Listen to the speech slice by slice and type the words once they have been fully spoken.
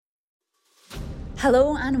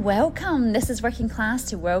Hello and welcome. This is Working Class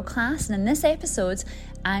to World Class, and in this episode,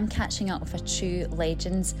 I'm catching up with a true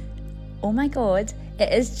legend. Oh my God,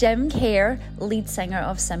 it is Jim Kerr, lead singer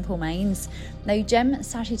of Simple Minds. Now, Jim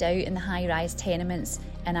started out in the high-rise tenements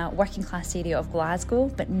in a working class area of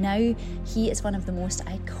Glasgow, but now he is one of the most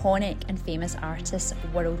iconic and famous artists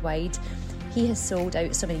worldwide. He has sold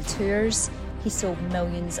out so many tours, he's sold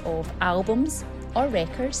millions of albums, or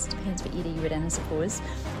records, depends what era you were in, I suppose.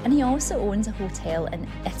 And he also owns a hotel in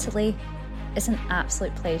Italy. It's an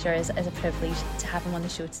absolute pleasure, as a privilege to have him on the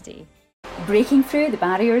show today. Breaking through the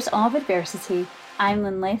barriers of adversity, I'm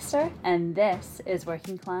Lynn Lester, and this is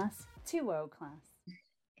Working Class to World Class.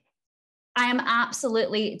 I am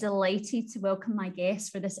absolutely delighted to welcome my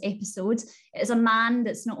guest for this episode. It is a man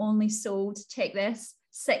that's not only sold, check this,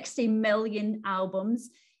 60 million albums.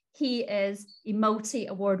 He is a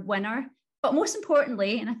multi-award winner. But most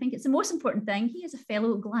importantly, and I think it's the most important thing, he is a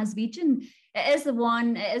fellow Glaswegian. It is the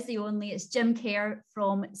one, it is the only, it's Jim Kerr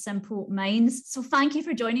from Simple Minds. So thank you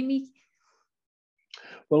for joining me.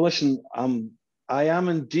 Well, listen, I am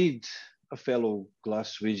indeed a fellow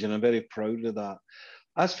Glaswegian. I'm very proud of that.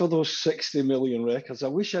 As for those 60 million records, I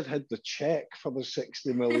wish I'd had the check for the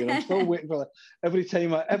 60 million. I'm still waiting for that. Every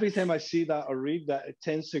time I see that or read that, it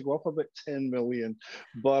tends to go up about 10 million.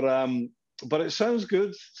 But it sounds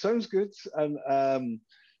good. And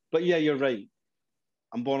but yeah, you're right.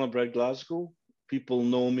 I'm born and bred Glasgow. People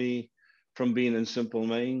know me from being in Simple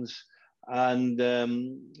Minds, and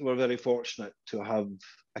we're very fortunate to have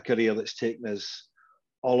a career that's taken us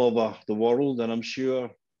all over the world. And I'm sure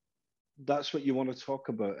that's what you want to talk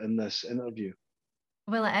about in this interview.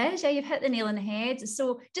 Well, it is. Yeah, you've hit the nail on the head.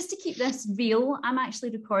 So just to keep this real, I'm actually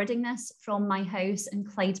recording this from my house in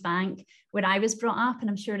Clydebank, where I was brought up, and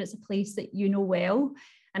I'm sure it's a place that you know well.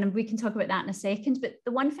 And we can talk about that in a second. But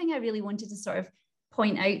the one thing I really wanted to sort of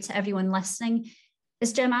point out to everyone listening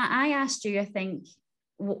is, Jim, I asked you, I think,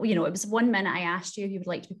 it was 1 minute I asked you if you would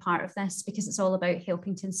like to be part of this, because it's all about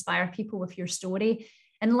helping to inspire people with your story.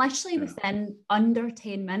 And literally within under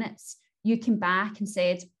 10 minutes, you came back and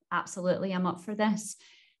said, absolutely, I'm up for this.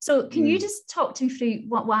 So can you just talk to me through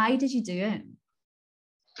why did you do it?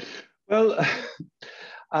 Well,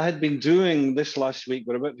 I had been doing this last week.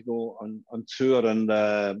 We're about to go on tour, and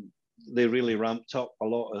they really ramped up a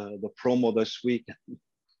lot of the promo this week.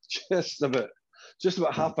 Just about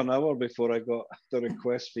half an hour before I got the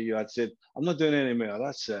request for you, I'd said, I'm not doing any more.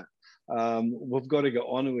 That's it. We've got to get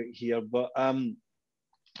on with it here. But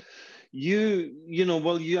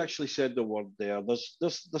you actually said the word there.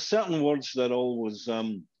 There's certain words that always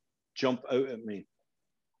jump out at me,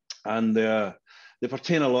 and they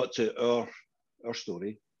pertain a lot to our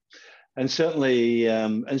story, and certainly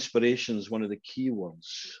inspiration is one of the key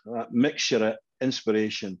words. That mixture of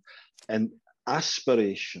inspiration and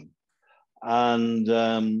aspiration. And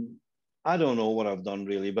I don't know what I've done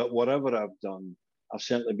really, but whatever I've done, I've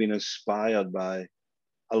certainly been inspired by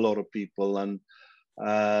a lot of people. And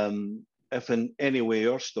if in any way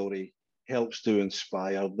your story helps to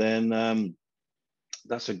inspire, then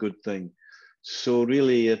that's a good thing. So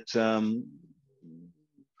really,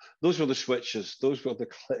 those were the switches, those were the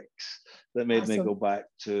clicks that made me go back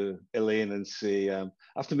to Elaine and say,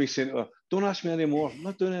 after me saying to her, don't ask me anymore, I'm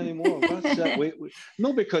not doing it anymore. That's it. Wait.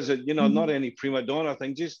 No, because not any prima donna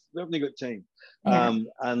thing, just we haven't got time. Yeah.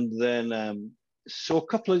 And then so a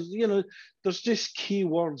couple of, there's just key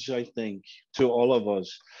words, I think, to all of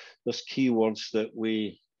us. There's key words that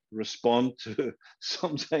we respond to,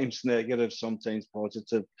 sometimes negative, sometimes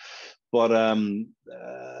positive. But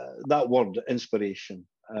that word, inspiration,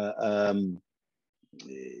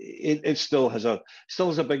 it still has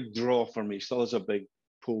a big draw for me, still has a big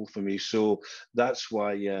pull for me. So that's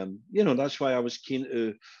why, that's why I was keen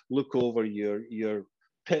to look over your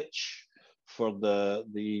pitch for the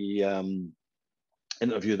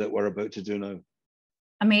interview that we're about to do now.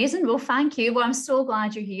 Amazing. Well, thank you. Well, I'm so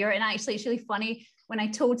glad you're here. And actually, it's really funny, when I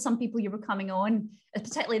told some people you were coming on,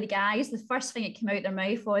 particularly the guys, the first thing that came out their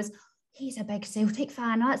mouth was, he's a big Celtic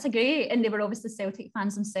fan. Oh, that's a great. And they were obviously Celtic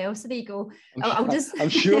fans themselves. So there you go. I'm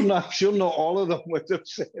sure not all of them would have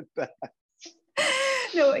said that.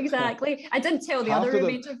 No, exactly. I didn't tell the other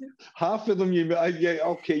remainder. Half of them,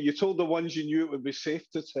 you told the ones you knew it would be safe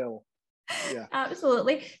to tell. Yeah,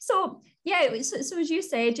 absolutely. So so as you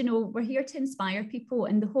said, we're here to inspire people,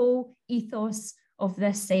 and the whole ethos of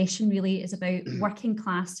this session really is about working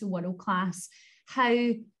class to world class. How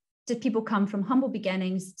did people come from humble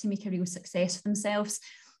beginnings to make a real success for themselves?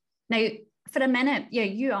 Now, for a minute,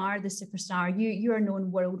 you are the superstar. You are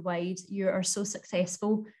known worldwide. You are so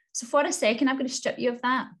successful. So for a second, I'm going to strip you of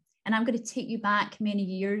that, and I'm going to take you back many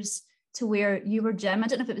years to where you were Jim. I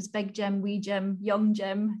don't know if it was Big Jim, Wee Jim, Young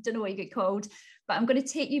Jim, don't know what you get called, but I'm going to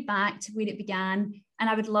take you back to where it began. And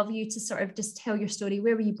I would love you to sort of just tell your story.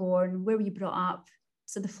 Where were you born? Where were you brought up?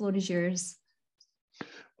 So the floor is yours.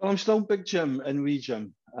 Well, I'm still Big Jim and Wee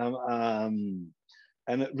Jim. And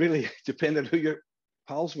it really depended who your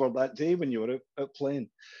pals were that day when you were out playing.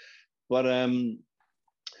 But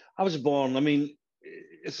I was born, I mean,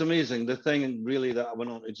 it's amazing. The thing really that I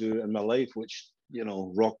went on to do in my life, which, you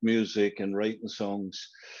know, rock music and writing songs.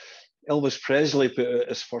 Elvis Presley put out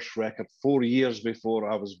his first record 4 years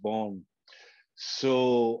before I was born.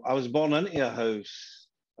 So I was born into a house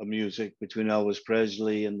of music between Elvis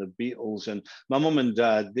Presley and the Beatles. And my mum and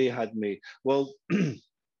dad, they had me, well,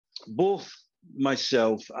 both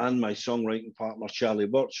myself and my songwriting partner, Charlie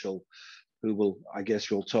Burchill, who I guess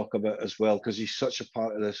we'll talk about as well, because he's such a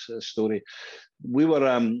part of this story. We were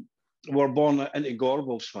born into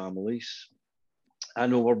Gorbals families,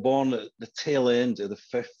 and we were born at the tail end of the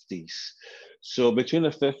 50s. So between the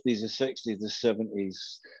 50s, the 60s, the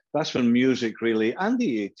 70s, that's when music really, and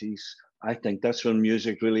the 80s, I think that's when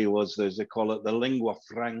music really was, as they call it, the lingua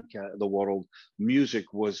franca of the world.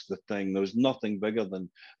 Music was the thing. There was nothing bigger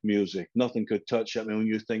than music. Nothing could touch it. I mean, when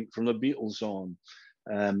you think from the Beatles on,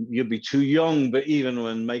 you'd be too young, but even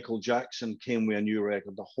when Michael Jackson came with a new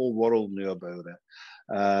record, the whole world knew about it.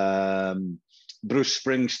 Bruce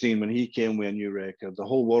Springsteen, when he came with a new record, the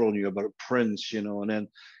whole world knew about it. Prince, you know, and then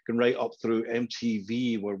right up through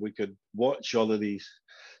MTV, where we could watch all of these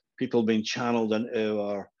people being channeled into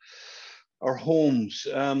our homes.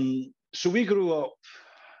 So we grew up,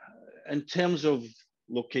 in terms of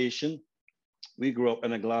location, we grew up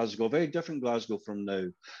in a Glasgow, very different Glasgow from now.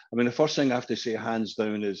 I mean, the first thing I have to say, hands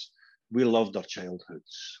down, is we loved our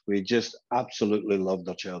childhoods. We just absolutely loved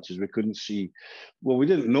our childhoods. We couldn't see, well, we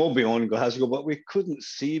didn't know beyond Glasgow, but we couldn't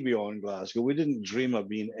see beyond Glasgow. We didn't dream of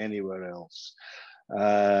being anywhere else.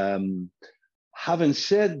 Having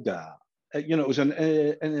said that, you know, it was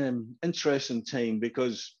an interesting time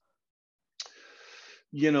because,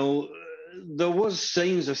 you know, there was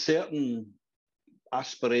signs of certain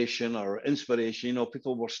aspiration or inspiration. You know,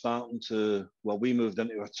 people were starting to, well, we moved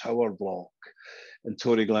into a tower block in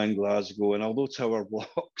Toryglen, Glasgow, and although tower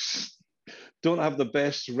blocks don't have the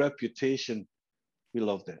best reputation, we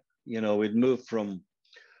loved it. You know, we'd moved from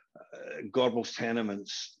Gorbals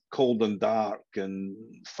tenements, cold and dark, and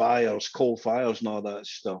fires, coal fires and all that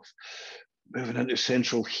stuff, moving into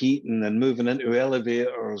central heating and moving into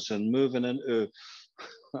elevators and moving into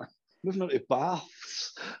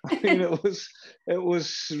baths. I mean, it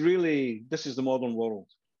was really, this is the modern world.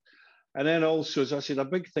 And then also, as I said, a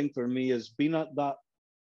big thing for me is being at that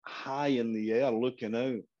high in the air, looking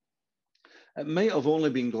out. It might have only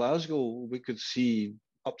been Glasgow we could see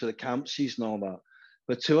up to the Campsies and all that,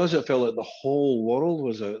 but to us it felt like the whole world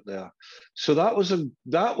was out there. So that was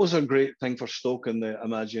a great thing for stoking the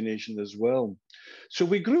imagination as well. So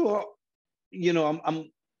we grew up, you know,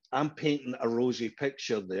 I'm painting a rosy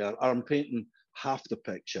picture there. I'm painting half the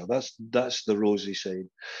picture. That's the rosy side.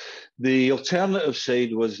 The alternative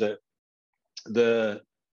side was that the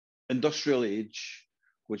industrial age,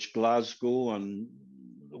 which Glasgow and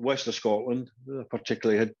west of Scotland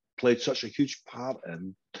particularly had played such a huge part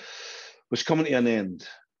in, was coming to an end.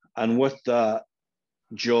 And with that,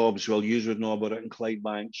 jobs, well, you would know about it in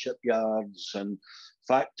Clydebank, shipyards and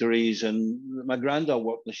factories. And my granddad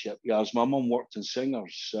worked in the shipyards. My mum worked in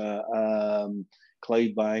Singers,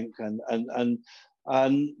 Clydebank, and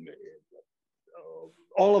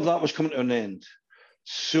all of that was coming to an end.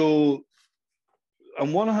 So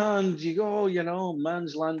on one hand, you go, you know,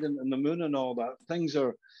 man's landing on the moon and all that. Things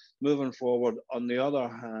are moving forward. On the other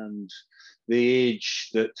hand, the age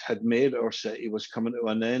that had made our city was coming to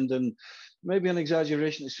an end. And maybe an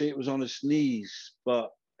exaggeration to say it was on its knees, but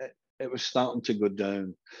it was starting to go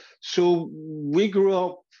down. So we grew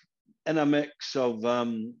up in a mix of,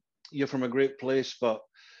 you're from a great place, but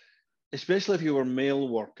especially if you were male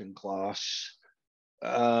working class,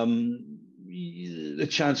 the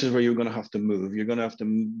chances were you were going to have to move. You're going to have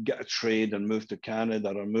to get a trade and move to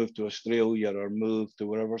Canada or move to Australia or move to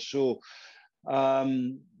wherever. So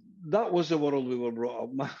that was the world we were brought up.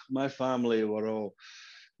 My family they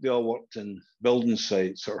all worked in building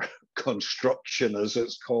sites or construction, as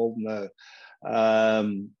it's called now.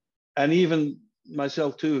 And even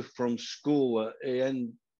myself too, from school,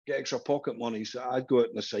 and get extra pocket money. So I'd go out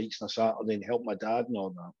on the sites on a Saturday and help my dad and all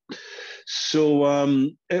that. So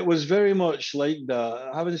it was very much like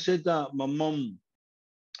that. Having said that, my mum,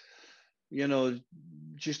 you know,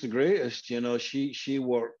 just the greatest. You know, she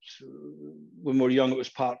worked, when we were young, it was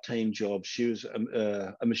part-time jobs. She was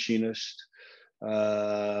a machinist.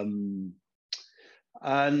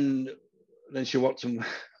 And then she worked in,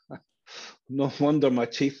 no wonder my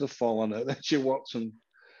teeth have fallen out. Then she worked in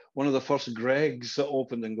one of the first Greggs that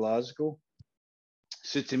opened in Glasgow.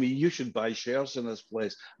 Said to me, "You should buy shares in this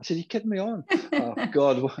place." I said, "You kidding me on?" Oh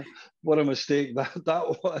God, what a mistake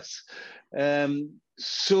that was.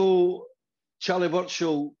 So Charlie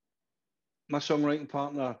Burchill, my songwriting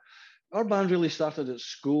partner, our band really started at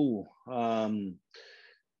school.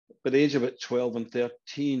 By the age of about 12 and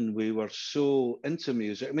 13, we were so into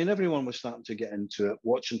music. I mean, everyone was starting to get into it,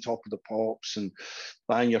 watching Top of the Pops and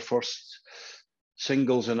buying your first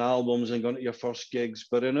singles and albums and going to your first gigs.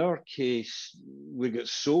 But in our case, we got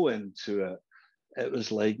so into it, it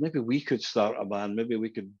was like, maybe we could start a band, maybe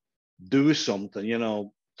we could do something,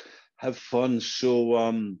 have fun.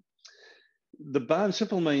 So the band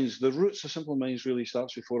Simple Minds, the roots of Simple Minds really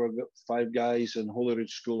starts before I got 5 guys in Holyrood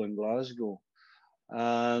School in Glasgow.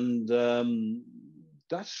 And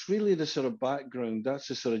that's really the sort of background, that's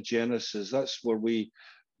the sort of genesis, that's where we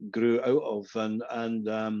grew out of, and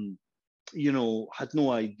had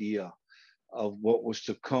no idea of what was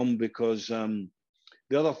to come, because the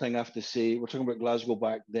other thing I have to say, we're talking about Glasgow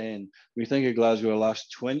back then. When you think of Glasgow the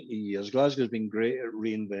last 20 years, Glasgow's been great at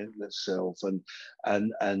reinventing itself, and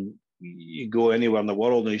you go anywhere in the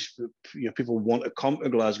world and people want to come to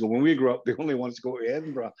Glasgow. When we grew up, they only wanted to go to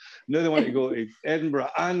Edinburgh. Now they want to go to Edinburgh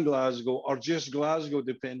and Glasgow, or just Glasgow,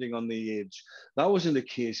 depending on the age. That wasn't the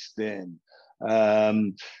case then.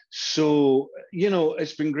 So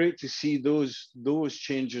it's been great to see those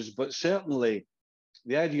changes, but certainly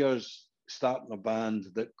the idea is starting a band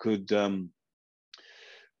that could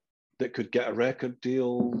get a record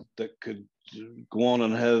deal, that could go on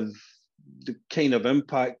and have the kind of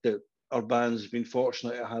impact that our band's been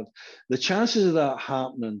fortunate to have. The chances of that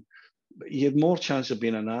happening, you have more chance of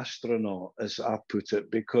being an astronaut, as I put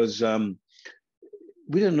it, because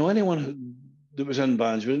we didn't know anyone that was in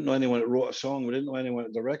bands. We didn't know anyone that wrote a song. We didn't know anyone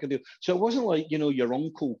at the record deal. So it wasn't like, your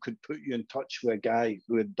uncle could put you in touch with a guy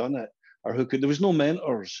who had done it, or who could. There was no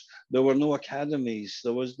mentors. There were no academies.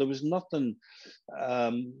 There was nothing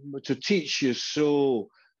to teach you. So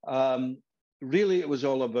really, it was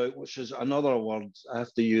all about, which is another word I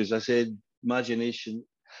have to use. I said imagination.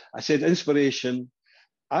 I said inspiration,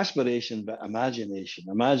 aspiration, but imagination.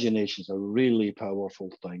 Imagination is a really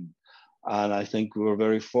powerful thing. And I think we were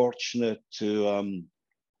very fortunate to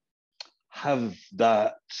have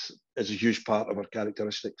that as a huge part of our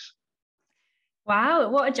characteristics. Wow,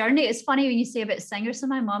 what a journey. It's funny when you say about singers. So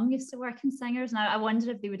my mum used to work in singers, and I wondered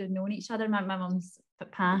if they would have known each other. My mum's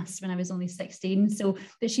passed when I was only 16,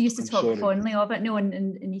 but she used to talk fondly of it. No,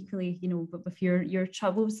 and equally, but with your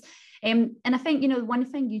troubles. And I think, one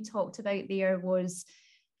thing you talked about there was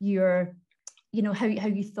your, how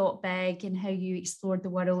you thought big and how you explored the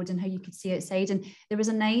world and how you could see outside. And there was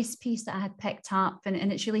a nice piece that I had picked up, and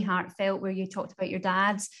it's really heartfelt, where you talked about your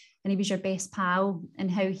dad, and he was your best pal, and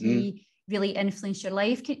how he really influenced your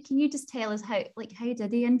life. Can you just tell us how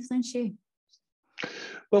did he influence you?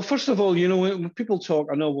 Well, first of all, when people talk,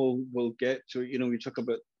 I know we'll get to it. We talk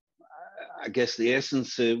about, I guess, the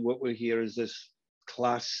essence of what we hear is this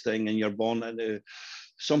class thing, and you're born into.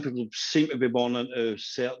 Some people seem to be born into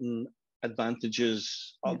certain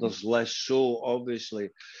advantages, others less so,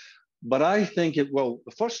 obviously. But I think the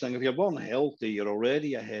first thing, if you're born healthy, you're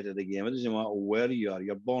already ahead of the game. It doesn't matter where you are.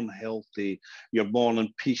 You're born healthy. You're born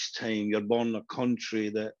in peacetime. You're born in a country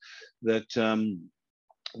that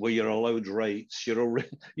where you're allowed rights. You're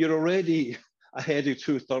already ahead of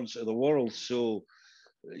 2/3 of the world. So,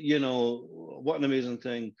 what an amazing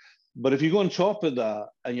thing. But if you go on top of that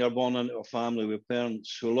and you're born into a family with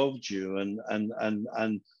parents who loved you and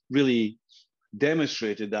really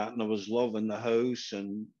demonstrated that, and there was love in the house,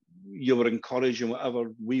 and you were encouraged in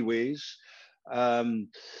whatever wee ways,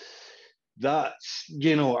 that's,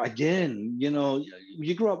 again,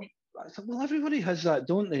 you grow up, I thought, well, everybody has that,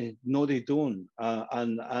 don't they? No, they don't.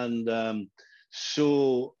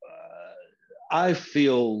 So I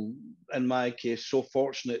feel, in my case, so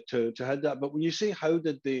fortunate to have that. But when you say, how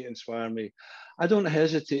did they inspire me? I don't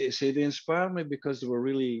hesitate to say they inspired me because they were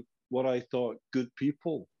really what I thought good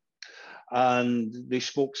people. And they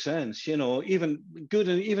spoke sense, even good,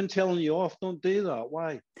 and even telling you off, don't do that.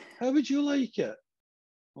 Why? How would you like it?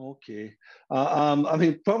 Okay. I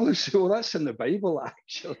mean, probably so. That's in the Bible,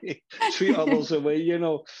 actually. Treat others the way,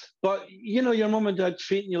 But, your mum and dad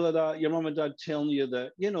treating you like that, your mum and dad telling you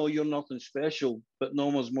that, you're nothing special, but no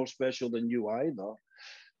one's more special than you either.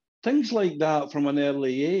 Things like that from an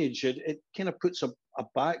early age, it kind of puts a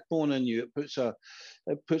backbone in you. It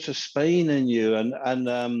puts a spine in you, and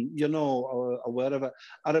aware of it.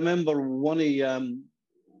 I remember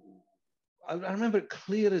I remember it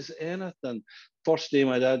clear as anything. First day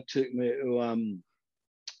my dad took me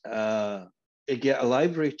to get a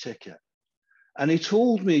library ticket. And he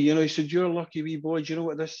told me, he said, "You're a lucky wee boy. Do you know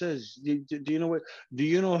what this is? Do you know what? Do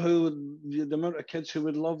you know how the amount of kids who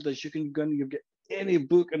would love this? You can go and you get any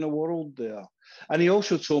book in the world there." And he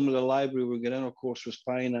also told me the library we were in, of course, was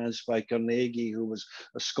financed by Carnegie, who was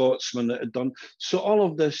a Scotsman that had done. So all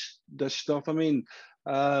of this stuff. I mean,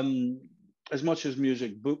 as much as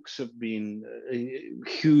music, books have been a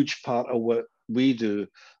huge part of what we do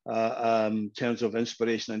in terms of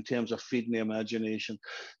inspiration, in terms of feeding the imagination.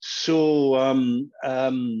 So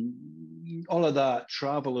all of that,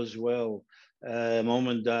 travel as well. Mom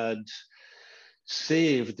and dad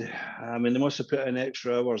saved. I mean, they must have put in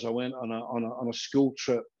extra hours. I went on a school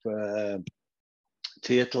trip to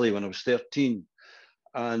Italy when I was 13,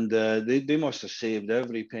 and they must have saved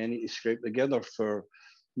every penny to scrape together for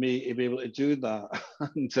me to be able to do that.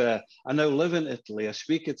 And I now live in Italy. I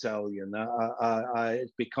speak Italian.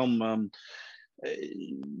 It's become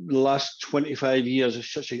the last 25 years.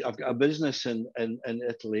 I've got a business in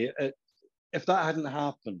Italy. If that hadn't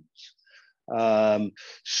happened,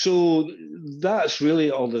 so that's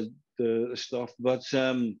really all the stuff. But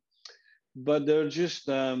they're just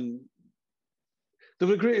they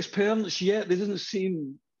were the greatest parents yet. They didn't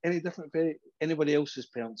seem any different from anybody else's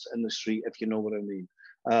parents in the street, if you know what I mean.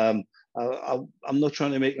 I'm not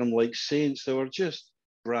trying to make them like saints. They were just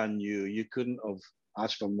brand new. You couldn't have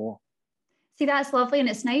asked for more. See, that's lovely, and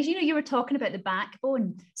it's nice. You were talking about the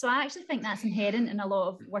backbone. So I actually think that's inherent in a lot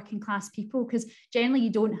of working class people, because generally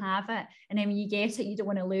you don't have it, and then when you get it, you don't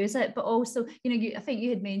want to lose it. But also, I think you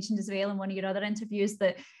had mentioned as well in one of your other interviews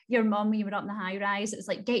that your mum, when you were up in the high rise, it was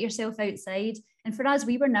like, get yourself outside. And for us,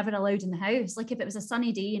 we were never allowed in the house. Like if it was a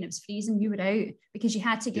sunny day and it was freezing, you were out because you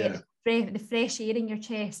had to get the fresh air in your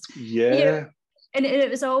chest. Yeah. And it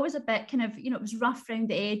was always a bit kind of, it was rough around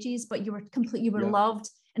the edges, but you were loved.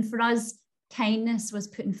 And for us, kindness was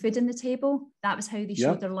putting food on the table. That was how they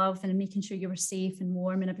showed their love, and making sure you were safe and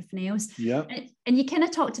warm and everything else. Yeah. And you kind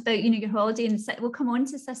of talked about, your holiday, and we'll come on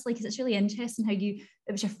to Sicily because it's really interesting how it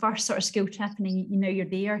was your first sort of school trip, and then you're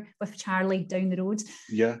there with Charlie down the road.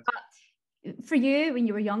 Yeah. But for you, when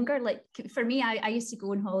you were younger, like for me, I used to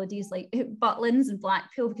go on holidays like Butlins and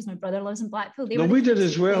Blackpool because my brother lives in Blackpool. We did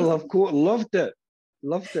as well. Of course, loved it.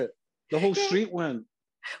 The whole street went.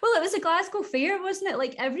 Well, it was a Glasgow fair, wasn't it?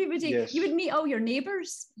 Like everybody, you would meet all your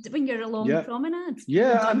neighbours when you're along the promenade.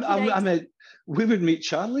 Yeah, I mean, we would meet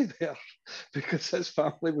Charlie there because his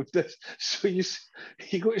family would this. So you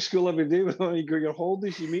go to school every day with them, you go your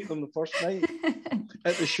holidays, you meet them the first night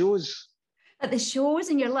at the shows. At the shows,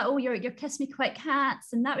 and your Kiss Me Quick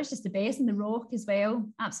hats, and that was just the best. And the Rock as well.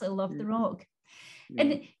 Absolutely loved the Rock. Yeah.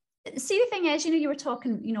 And see, the thing is, you were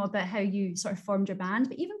talking, about how you sort of formed your band,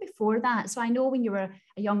 but even before that, so I know when you were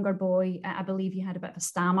a younger boy, I believe you had a bit of a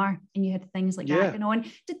stammer and you had things like that going on.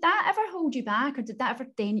 Did that ever hold you back, or did that ever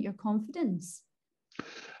dent your confidence?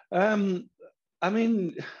 I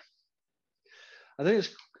mean, I think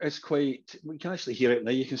it's quite, we can actually hear it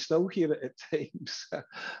now. You can still hear it at times.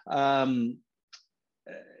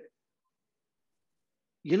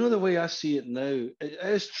 The way I see it now, it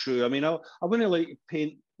is true. I mean, I wouldn't like to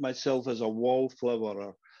paint myself as a wallflower,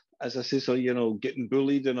 or as I say, so, getting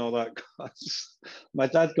bullied and all that. My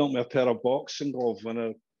dad got me a pair of boxing gloves when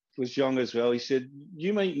I was young as well. He said,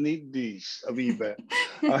 "You might need these a wee bit."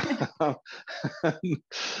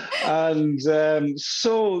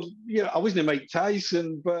 So, I wasn't Mike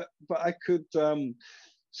Tyson, but I could...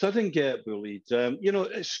 So I didn't get bullied.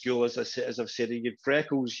 At school, as I've said, you get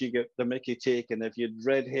freckles, you get the Mickey taken. If you had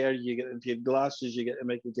red hair, if you had glasses, you get the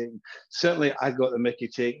Mickey taken. Certainly, I got the Mickey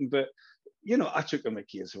taken, but I took the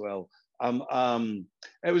Mickey as well.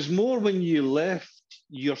 It was more when you left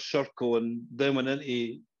your circle and then went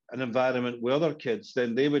into an environment with other kids,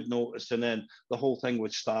 then they would notice, and then the whole thing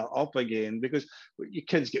would start up again, because your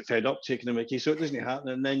kids get fed up taking the Mickey, so it doesn't happen,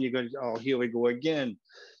 and then you go, "Oh, here we go again."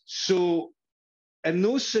 So in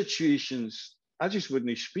those situations, I just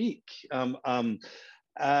wouldn't speak, or I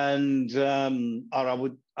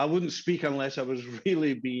wouldn't speak unless I was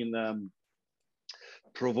really being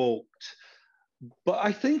provoked. But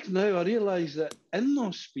I think now I realise that in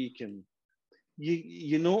those speaking,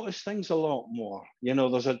 you notice things a lot more.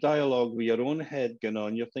 There's a dialogue with your own head going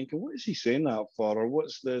on. You're thinking, what is he saying that for? Or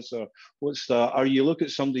what's this? Or what's that? Or you look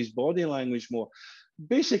at somebody's body language more.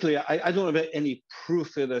 Basically, I don't have any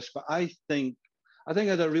proof of this, but I think I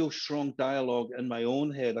had a real strong dialogue in my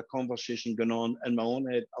own head, a conversation going on in my own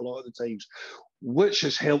head a lot of the times, which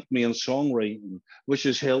has helped me in songwriting, which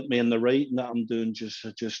has helped me in the writing that I'm doing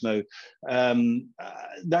just now.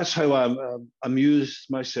 That's how I amused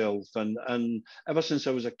myself, and ever since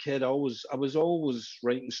I was a kid, I was always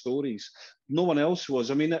writing stories. No one else was.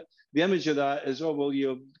 I mean, the image of that is, oh well,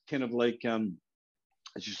 you're kind of like I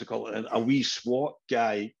used to call it a wee SWAT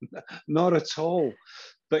guy. Not at all,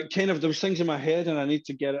 but kind of there was things in my head, and I need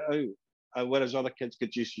to get it out. Whereas other kids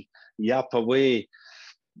could just yap away.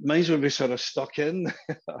 Mine would be sort of stuck in.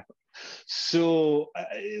 So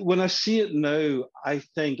when I see it now, I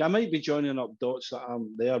think I might be joining up dots that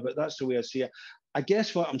aren't there, but that's the way I see it. I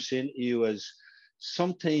guess what I'm saying to you is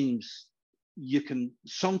sometimes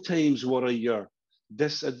what are your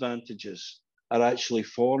disadvantages are actually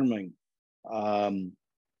forming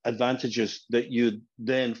advantages that you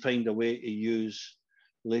then find a way to use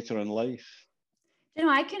later in life. You know,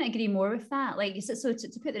 I couldn't agree more with that. Like, so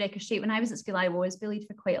to put the record straight, when I was at school, I was bullied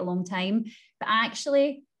for quite a long time, but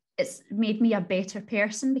actually it's made me a better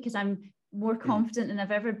person because I'm more confident than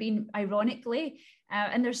I've ever been, ironically.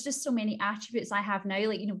 And there's just so many attributes I have now,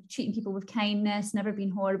 like, you know, treating people with kindness, never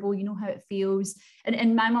being horrible, you know how it feels.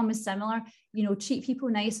 And my mum was similar, you know, treat people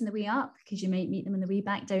nice on the way up because you might meet them on the way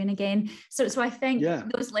back down again. So I think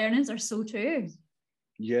those learnings are so true.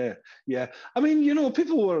 Yeah. I mean, you know,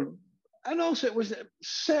 people were, and also it was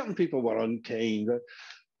certain people were unkind.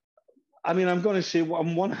 I mean, I'm going to say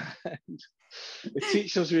on one hand, the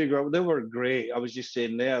teachers we grew up, they were great. I was just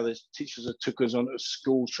saying there, the teachers that took us on a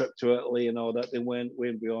school trip to Italy and all that, they went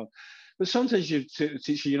way beyond. But sometimes you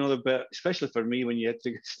teach you know, the bit, especially for me, when you had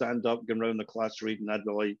to stand up, going around the class reading, I'd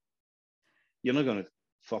be like, you're not going to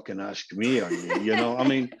fucking ask me, are you? You know, I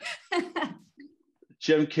mean,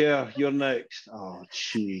 Jim Kerr, you're next. Oh,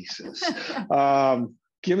 Jesus.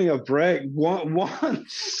 Give me a break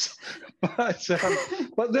once.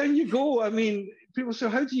 But then you go, I mean, people say,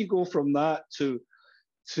 how do you go from that to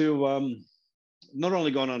not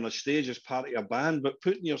only going on a stage as part of a band, but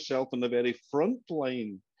putting yourself in the very front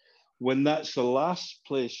line when that's the last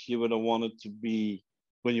place you would have wanted to be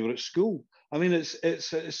when you were at school? I mean, it's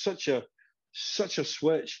such a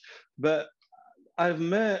switch. But I've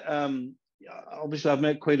met, obviously, I've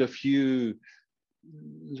met quite a few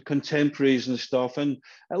contemporaries and stuff, and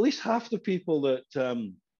at least half the people that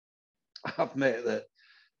I've met that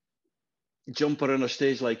jump around a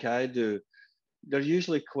stage like I do, they're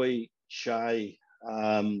usually quite shy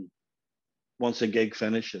once a gig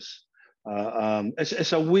finishes.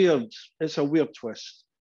 It's a weird twist.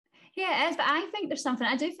 Yeah, it is, but I think there's something,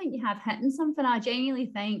 I do think you have hit on something. I genuinely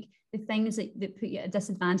think the things that put you at a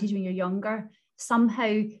disadvantage when you're younger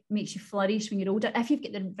somehow makes you flourish when you're older. If you've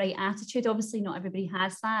got the right attitude, obviously not everybody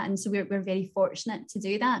has that. And so we're very fortunate to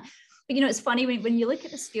do that. But, you know, it's funny when you look at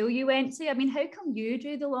the school you went to, I mean, how come you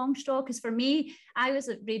drew the long straw? Because for me, I was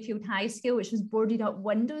at Redfield High School, which was boarded up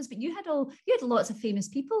windows, but you had lots of famous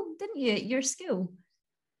people, didn't you, at your school?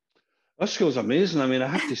 That school's amazing. I mean, I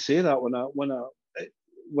have to say that when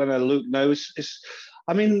I look now,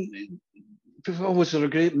 I mean, was there a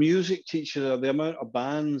great music teacher? The amount of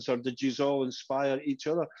bands, or did you all inspire each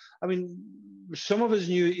other? I mean, some of us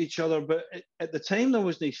knew each other, but at the time there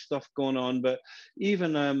was no stuff going on. But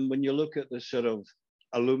even when you look at the sort of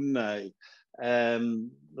alumni,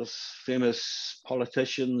 there's famous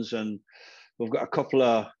politicians, and we've got a couple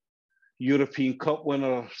of European Cup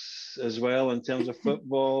winners as well in terms of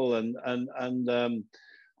football, and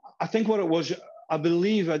I think what it was, I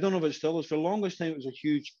believe, I don't know if it still is, for the longest time it was a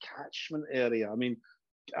huge catchment area. I mean,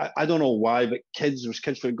 I don't know why, but there was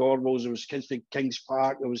kids for Gorbals, there was kids for Kings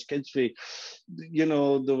Park, there was kids for, you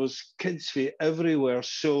know, there was kids for everywhere.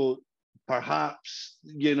 So perhaps,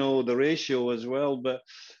 you know, the ratio as well, but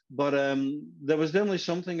there was definitely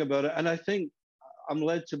something about it. And I think I'm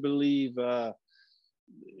led to believe,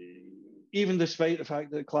 even despite the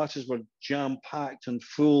fact that classes were jam-packed and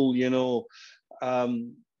full, you know,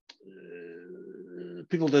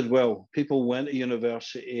 people did well. People went to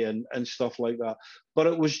university and stuff like that. But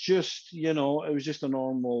it was just, you know, it was just a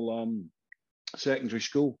normal secondary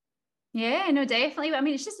school. Yeah, no, definitely. I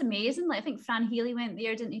mean, it's just amazing. Like, I think Fran Healy went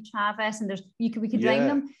there, didn't he, Travis? And we could ring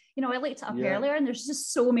them. You know, I looked it up earlier, and there's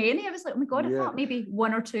just so many. I was like, oh my God, I thought maybe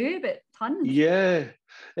one or two, but tons. Yeah.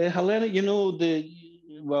 Helena, you know,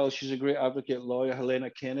 she's a great advocate lawyer, Helena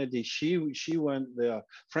Kennedy. She went there.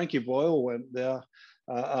 Frankie Boyle went there.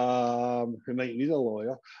 Who might need a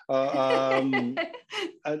lawyer.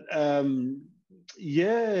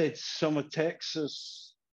 Some of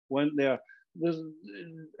Texas went there.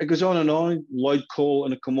 It goes on and on. Lloyd Cole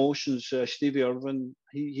and the Commotions, Stevie Irvin,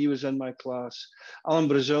 he was in my class. Alan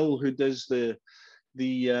Brazil, who does the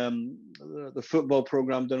football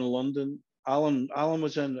program down in London, Alan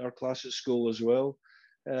was in our class at school as well.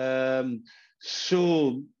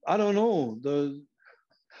 So I don't know.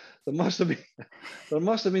 There must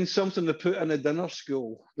have been something to put in a dinner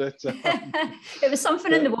school that it was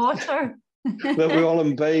something in the water that we all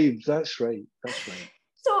imbibed. That's right. That's right.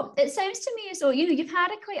 So it sounds to me as though, you've had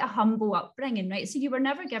quite a humble upbringing, right? So you were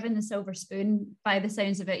never given the silver spoon by the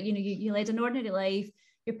sounds of it. You led an ordinary life.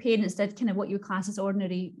 Your parents did kind of what you class as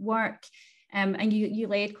ordinary work. And you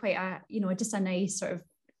led quite just a nice sort of,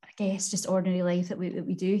 I guess, just ordinary life that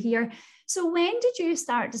we do here. So when did you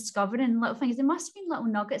start discovering little things? There must have been little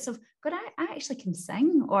nuggets of, God, I actually can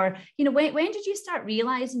sing. Or, when did you start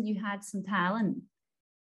realizing you had some talent?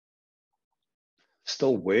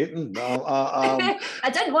 Still waiting. I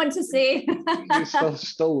didn't want to say.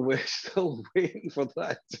 still waiting for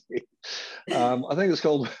that day. I think it's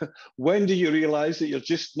called "When Do You Realise That You're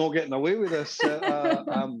Just Not Getting Away with This?"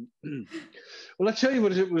 Well, I tell you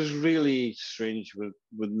what, it was really strange with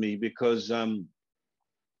me because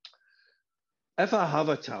if I have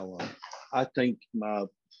a talent, I think my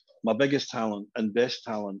biggest talent and best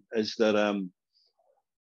talent is that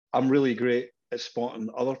I'm really great at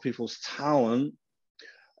spotting other people's talent.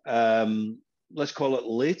 Let's call it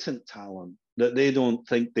latent talent that they don't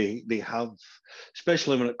think they have,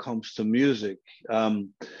 especially when it comes to music.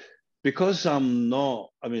 Because I'm not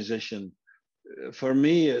a musician, for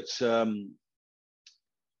me, it's I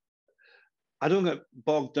don't get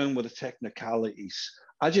bogged down with the technicalities.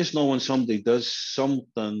 I just know when somebody does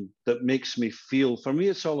something that makes me feel. For me,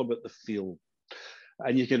 it's all about the feel.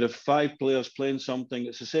 And you can have 5 players playing something,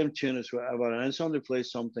 it's the same tune as whatever, and then somebody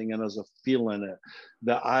plays something and there's a feel in it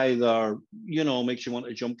that either, makes you want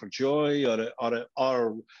to jump for joy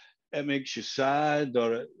or it makes you sad,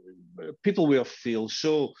 or people will feel.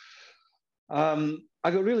 So I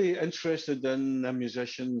got really interested in the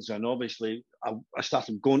musicians, and obviously I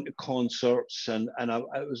started going to concerts, and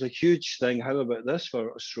it was a huge thing. How about this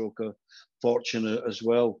for a stroke of fortune as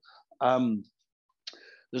well?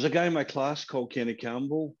 There's a guy in my class called Kenny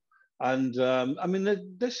Campbell, and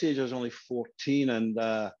this age I was only 14,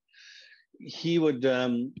 and he would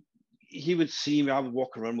see me. I would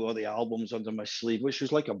walk around with all the albums under my sleeve, which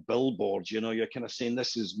was like a billboard. You're kind of saying,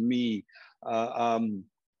 "This is me." And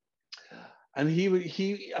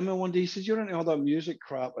one day he said, "You're into all that music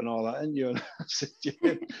crap and all that, aren't you?" And I said,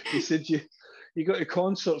 "Yeah." He said, "You go to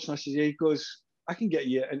concerts?" And I said, "Yeah." He goes, "I can get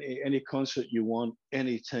you into any concert you want,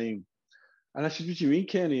 anytime." And I said, "What do you mean,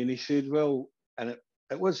 Kenny?" And he said, "Well," and it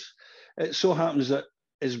so happens that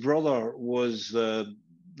his brother was the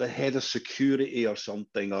head of security or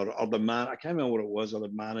something, or the man, I can't remember what it was, or the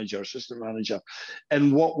manager, assistant manager,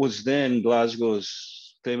 in what was then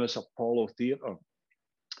Glasgow's famous Apollo Theatre.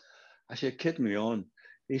 I said, "Kidding me on."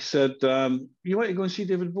 He said, "You want to go and see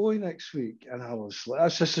David Bowie next week?" And I was like,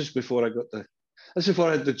 this is before I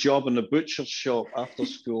had the job in the butcher's shop after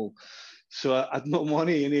school. So I had no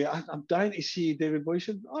money, and I'm dying to see David Bowie. He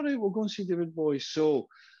said, "All right, we'll go and see David Bowie." So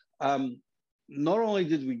not only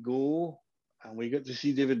did we go, and we got to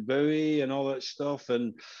see David Bowie and all that stuff,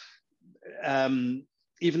 and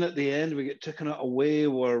even at the end, we get taken away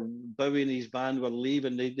where Bowie and his band were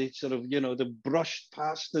leaving. They sort of, they brushed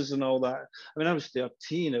past us and all that. I mean, I was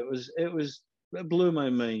 13. It blew my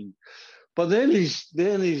mind. But then his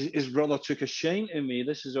brother took a shine to me.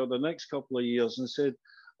 This is over the next couple of years, and said,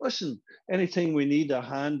 "Listen, anytime we need a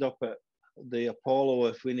hand up at the Apollo,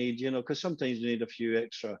 if we need, because sometimes we need a few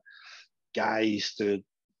extra guys to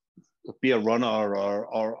be a runner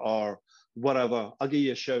or whatever, I'll give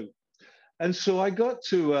you a shout." And so I got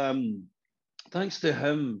to, thanks to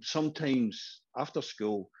him, sometimes after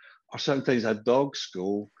school, or sometimes at dog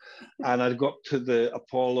school, and I'd got to the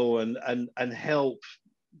Apollo and help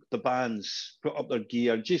the bands put up their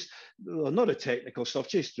gear, just not the technical stuff,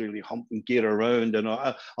 just really humping gear around. And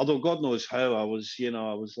although God knows how, I was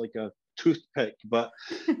like a toothpick. But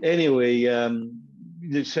anyway,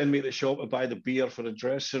 they'd send me to the shop to buy the beer for the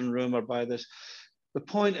dressing room or buy this. The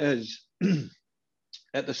point is,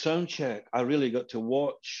 at the sound check, I really got to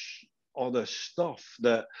watch all this stuff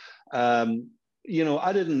that, I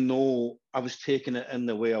didn't know I was taking it in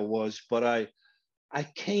the way I was, but I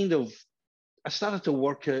started to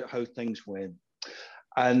work out how things went,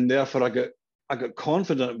 and therefore I got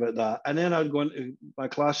confident about that. And then I'd go into my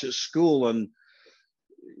class at school, and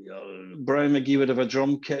Brian McGee would have a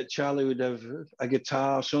drum kit, Charlie would have a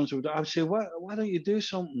guitar, so and so. I'd say, "Why don't you do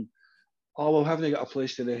something?" "Oh, we haven't got a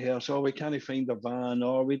place to rehearse, or we can't find a van,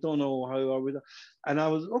 or we don't know how, or we." And I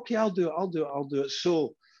was, "Okay, I'll do it."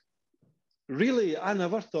 So really, I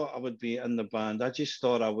never thought I would be in the band. I just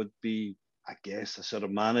thought I would be, I guess, a sort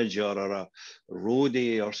of manager or a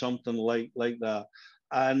roadie or something like that.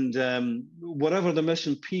 And whatever the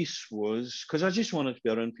missing piece was, because I just wanted to be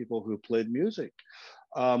around people who played music.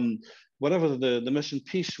 Um, Whatever the missing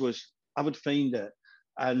piece was, I would find it,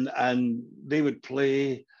 and they would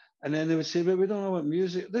play, and then they would say, "But we don't know what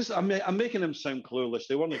music." I'm making them sound clueless.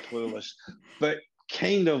 They weren't clueless, but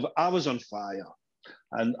kind of. I was on fire,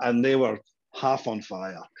 and they were half on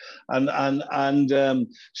fire, and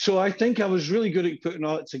so I think I was really good at putting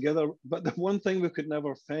all it together. But the one thing we could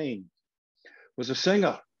never find was a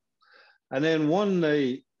singer. And then one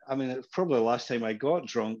night, I mean, it's probably the last time I got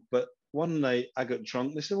drunk, but one night I got drunk.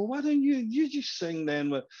 And they said, "Well, why don't you just sing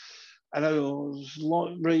then?" And I go,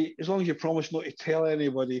 right, as long as you promise not to tell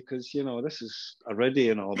anybody, because this is already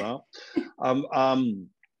and all that.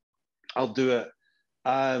 I'll do it.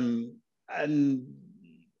 And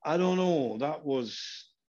I don't know. That was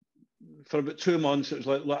for about 2 months. It was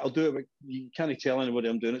like, I'll do it, but you can't tell anybody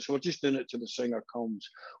I'm doing it. So we're just doing it till the singer comes,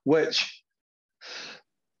 which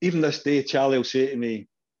even this day, Charlie will say to me,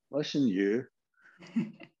 "Listen, you,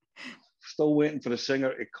 still waiting for the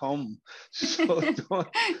singer to come, so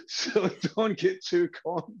don't get too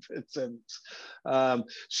confident."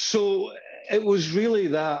 So it was really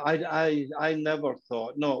that I never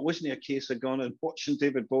thought. No, it wasn't a case of going and watching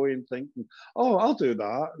David Bowie and thinking, "Oh, I'll do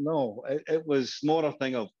that." No, it was more a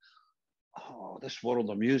thing of, "Oh, this world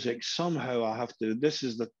of music, somehow I have to. This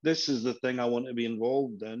is the thing I want to be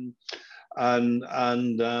involved in."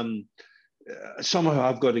 And somehow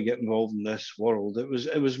I've got to get involved in this world.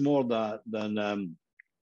 It was more that than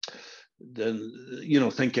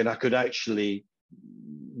thinking I could actually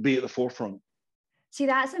be at the forefront. See,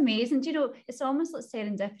 that's amazing. Do you know, it's almost like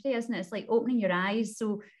serendipity, isn't it? It's like opening your eyes.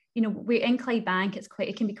 So, we're in Clydebank.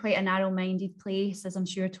 It can be quite a narrow-minded place, as I'm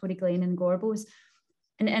sure Tory Glen and Gorbals.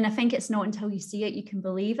 And I think it's not until you see it, you can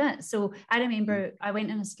believe it. So I remember I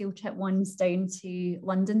went on a school trip once down to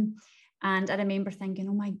London. And I remember thinking,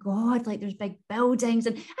 oh my God, like there's big buildings.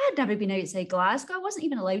 And I had never been outside Glasgow. I wasn't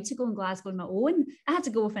even allowed to go in Glasgow on my own. I had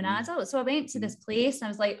to go with an adult. So I went to this place and I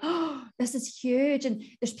was like, oh, this is huge. And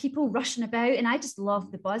there's people rushing about. And I just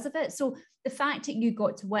love the buzz of it. So the fact that you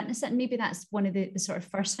got to witness it, and maybe that's one of the sort of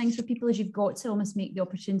first things for people, is you've got to almost make the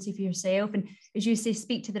opportunity for yourself. And as you say,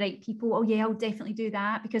 speak to the right people. Oh yeah, I'll definitely do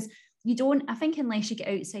that. Because I think unless you get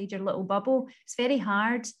outside your little bubble, it's very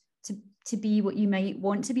hard to be what you might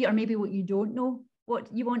want to be, or maybe what you don't know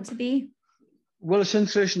what you want to be. Well, it's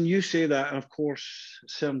interesting you say that. And of course,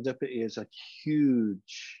 serendipity is a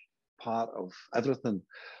huge part of everything.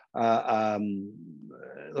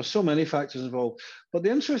 There's so many factors involved. But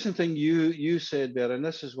the interesting thing you said there, and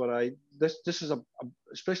this is what this is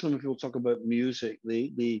especially when people talk about music,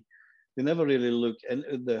 they never really look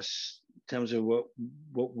into this in terms of what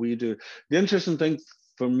we do. The interesting thing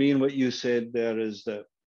for me and what you said there is that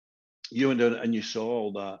you went down and you saw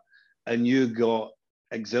all that and you got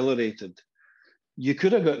exhilarated. You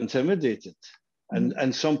could have got intimidated.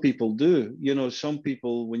 And some people do. Some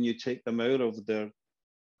people, when you take them out of their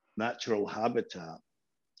natural habitat,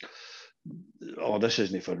 "Oh, this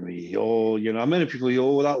isn't for me." "Oh, many people,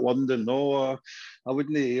 "Oh, that London, no, I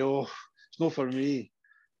wouldn't, it's not for me."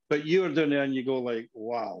 But you're down there and you go like,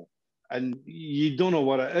 wow. And you don't know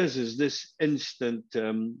what it is this instant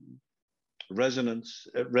resonance.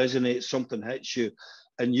 It resonates, something hits you,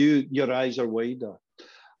 and your eyes are wider.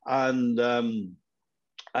 And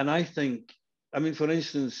I think, I mean, for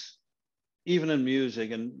instance, even in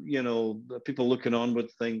music, and people looking on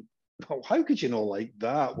would think, "Oh, how could you not like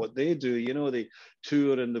that? What they do, they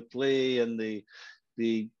tour and they play and they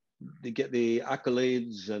get the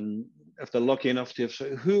accolades, and if they're lucky enough to have,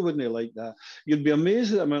 who wouldn't they like that?" You'd be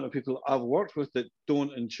amazed at the amount of people I've worked with that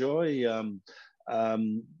don't enjoy.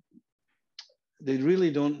 They really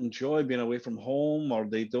don't enjoy being away from home, or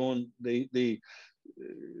they don't.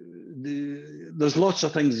 There's lots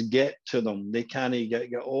of things get to them. They can't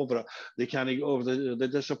get over it. They can't get over the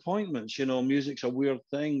disappointments. Music's a weird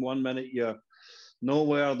thing. One minute you're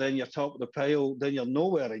nowhere, then you're top of the pile, then you're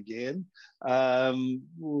nowhere again.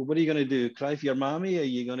 What are you going to do? Cry for your mommy?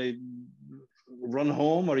 Are you going to run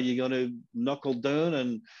home, or are you going to knuckle down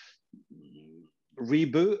and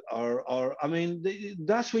reboot? Or I mean,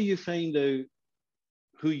 that's where you find out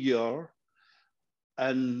who you are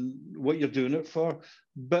and what you're doing it for.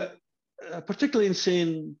 But particularly in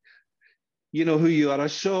saying, who you are. I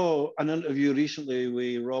saw an interview recently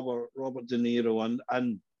with Robert De Niro,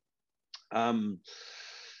 and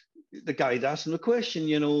the guy had asked him the question,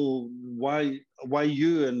 why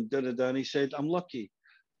you, and da-da-da, and he said, "I'm lucky."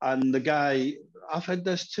 And the guy, I've had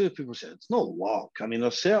this too, people say, "It's no luck. I mean,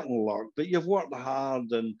 there's certain luck, but you've worked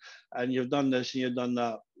hard and you've done this and you've done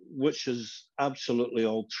that," which is absolutely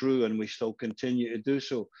all true, and we still continue to do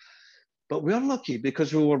so. But we're lucky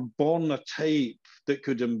because we were born a type that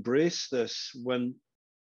could embrace this when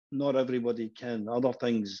not everybody can. Other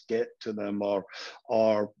things get to them, or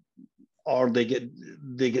they get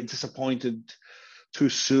disappointed too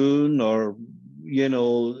soon, or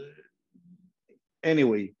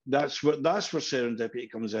anyway, that's where serendipity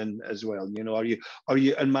comes in as well. Are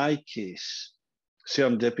you in my case,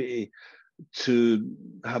 serendipity to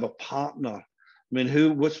have a partner? I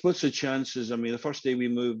mean, what's the chances? I mean, the first day we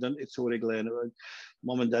moved into Tory Glen,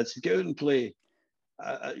 mum and dad said, "Get out and play."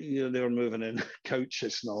 They were moving in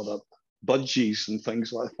couches and all that, budgies and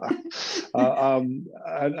things like that.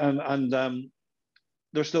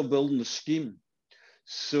 They're still building the scheme.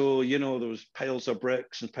 So, there was piles of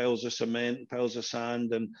bricks and piles of cement and piles of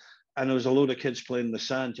sand, and there was a load of kids playing in the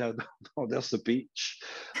sand. Oh, there's the beach.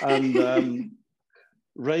 And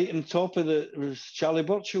right on top of it was Charlie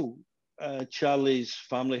Burchill. Charlie's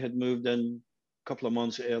family had moved in a couple of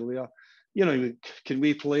months earlier. Can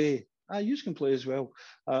we play? You can play as well.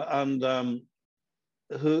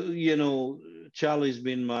 Charlie's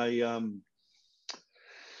been my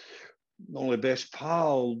not only best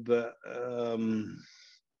pal, but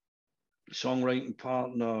songwriting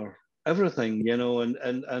partner, everything,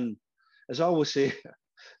 and as I always say,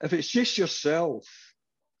 if it's just yourself,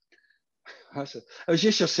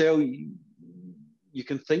 you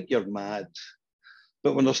can think you're mad.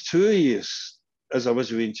 But when there's two of you, as I was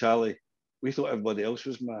with Charlie, we thought everybody else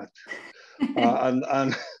was mad.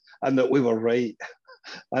 And that we were right,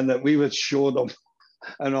 and that we would show them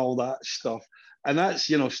and all that stuff. And that's,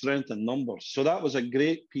 strength in numbers. So that was a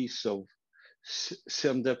great piece of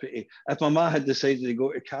serendipity. If my ma had decided to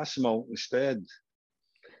go to Castlemilk instead,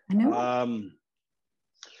 I know.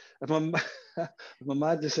 If my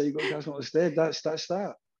ma decided to go to Castlemilk instead, that's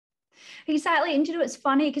that. Exactly. And it's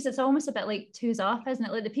funny because it's almost a bit like twos off, isn't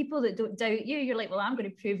it? Like the people that don't doubt you, you're like, well, I'm going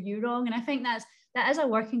to prove you wrong. And I think that is a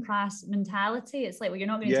working class mentality. It's like, well, you're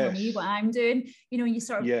not going to tell me what I'm doing. You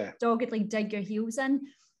sort of doggedly dig your heels in.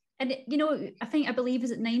 And, I believe,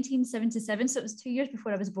 is it 1977? So it was 2 years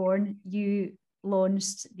before I was born. You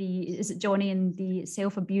launched is it Johnny and the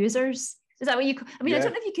Self-Abusers? Is that what you, I don't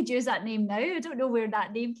know if you could use that name now. I don't know where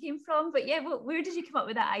that name came from, but where did you come up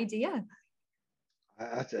with that idea?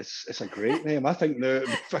 It's a great name. I think now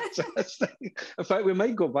in fact, we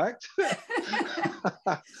might go back to it.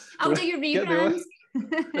 I'll do your rebrand.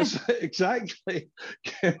 Exactly.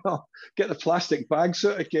 Get the plastic bags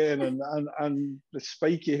out again and the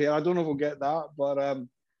spiky hair. I don't know if we'll get that, but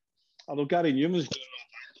although Gary Newman's doing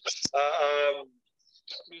that.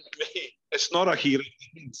 It's not a hearing.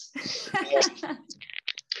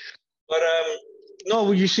 But no,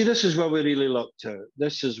 well, you see, this is where we really lucked out.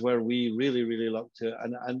 This is where we really, really lucked out.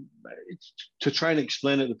 And it's, to try and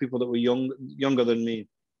explain it to people that were younger than me,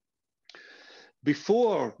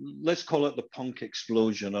 before, let's call it the punk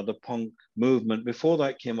explosion or the punk movement, before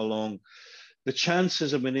that came along, the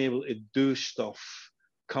chances of being able to do stuff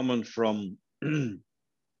coming from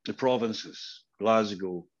the provinces,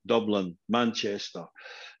 Glasgow, Dublin, Manchester,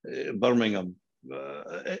 Birmingham,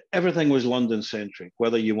 everything was London-centric,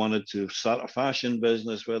 whether you wanted to start a fashion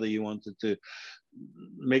business, whether you wanted to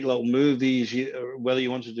make little movies, whether you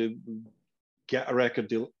wanted to get a record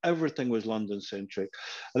deal, everything was London-centric.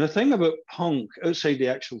 And the thing about punk, outside the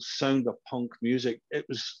actual sound of punk music, it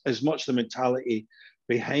was as much the mentality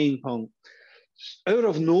behind punk. Out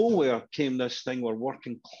of nowhere came this thing where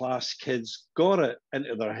working class kids got it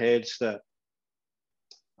into their heads that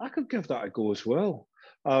I could give that a go as well.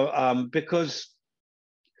 Because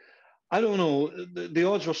I don't know, the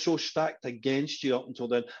odds were so stacked against you up until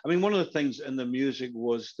then. I mean, one of the things in the music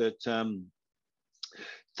was that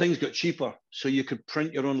things got cheaper, so you could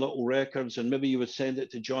print your own little records, and maybe you would send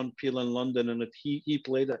it to John Peel in London, and if he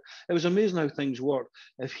played it, it was amazing how things worked.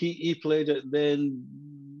 If he played it, then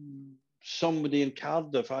somebody in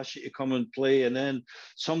Cardiff asked you to come and play, and then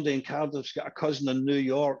somebody in Cardiff's got a cousin in New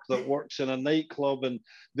York that works in a nightclub, and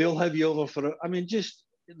they'll have you over for it. I mean, just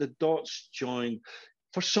the dots joined.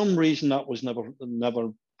 For some reason, that was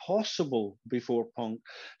never possible before punk.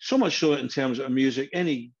 So much so in terms of music,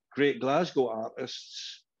 any great Glasgow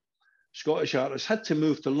artists, Scottish artists, had to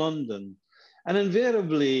move to London. And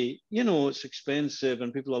invariably, it's expensive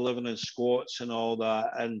and people are living in squats and all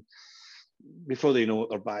that. And before they know it,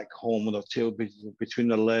 they're back home with their tail between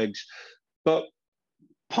their legs. But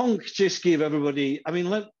punk just gave everybody, I mean,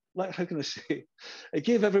 how can I say? It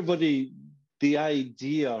gave everybody the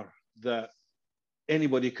idea that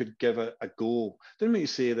anybody could give it a go. Didn't mean to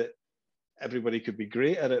say that everybody could be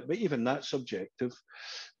great at it, but even that's subjective.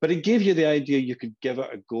 But it gave you the idea you could give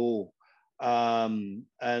it a go.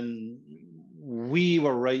 And we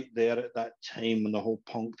were right there at that time when the whole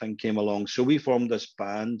punk thing came along. So we formed this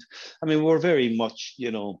band. I mean, we were very much,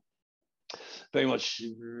 very much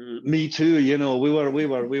Me Too. We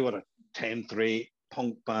were a 10th rate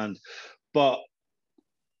punk band. But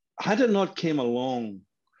had it not came along,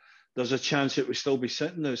 there's a chance it would still be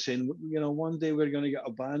sitting there saying, one day we're going to get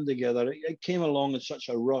a band together. It came along in such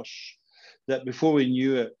a rush that before we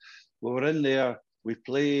knew it, we were in there, we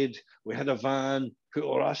played, we had a van,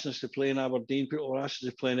 people were asking us to play in Aberdeen, people were asking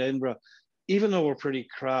us to play in Edinburgh. Even though we're pretty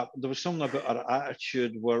crap, there was something about our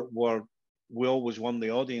attitude where we always won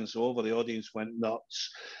the audience over, the audience went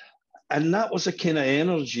nuts. And that was a kind of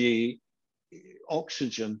energy,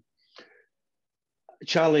 oxygen.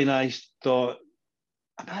 Charlie and I thought,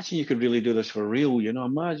 imagine you could really do this for real,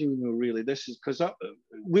 imagine really, this is, because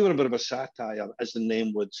we were a bit of a satire, as the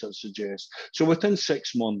name would sort of suggest. So within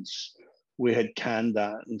 6 months, we had canned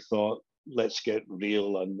that and thought, let's get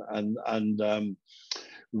real and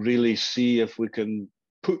really see if we can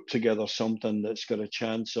put together something that's got a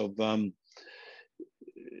chance of,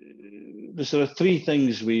 the sort of three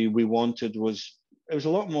things we wanted was, it was a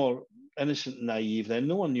lot more innocent and naive then.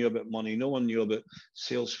 No one knew about money, no one knew about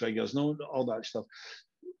sales figures, no, all that stuff.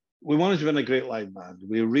 We wanted to be in a great live band.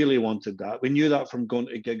 We really wanted that. We knew that from going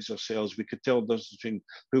to gigs ourselves. We could tell the difference between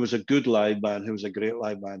who was a good live band, who was a great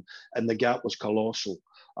live band, and the gap was colossal.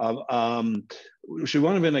 So we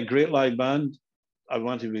wanted to be in a great live band. I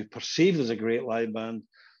wanted to be perceived as a great live band.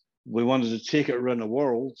 We wanted to take it around the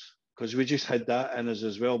world, because we just had that in us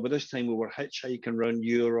as well. But this time we were hitchhiking around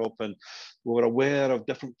Europe, and we were aware of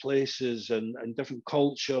different places and different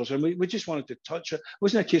cultures. And we just wanted to touch it. It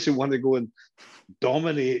wasn't a case of wanting to go and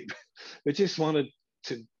dominate. We just wanted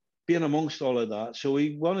to be in amongst all of that. So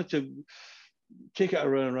we wanted to take it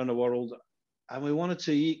around the world, and we wanted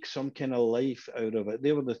to eke some kind of life out of it.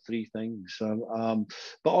 They were the three things. But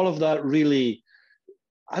all of that really,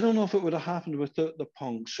 I don't know if it would have happened without the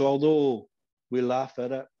punk. So although we laugh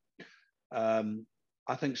at it,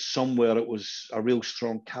 I think somewhere it was a real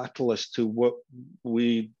strong catalyst to what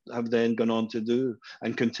we have then gone on to do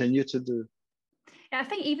and continue to do. Yeah, I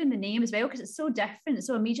think even the name as well, because it's so different.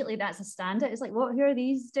 So immediately that's a standout. It's like, what? Who are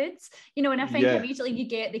these dudes? And I think immediately you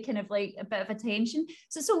get the kind of like a bit of attention.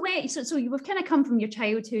 So you've kind of come from your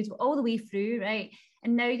childhood all the way through, right?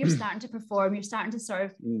 And now you're starting to perform. You're starting to sort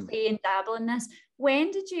of play and dabble in this.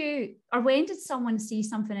 When did someone see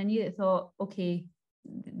something in you that thought, okay,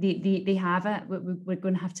 they have it, we're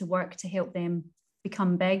going to have to work to help them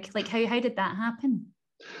become big? Like how did that happen?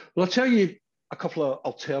 Well, I'll tell you a couple of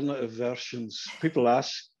alternative versions. People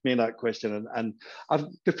ask me that question, and I've,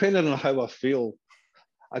 depending on how I feel,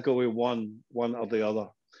 I go with one or the other.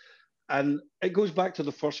 And it goes back to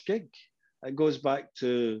the first gig. It goes back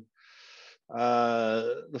to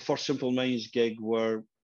the first Simple Minds gig, where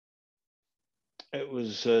it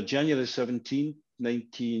was January 17th,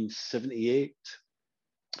 1978.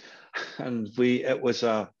 And it was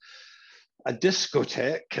a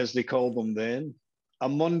discotheque, as they called them then, a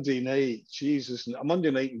Monday night, a Monday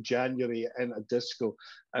night in January in a disco.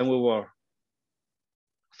 And we were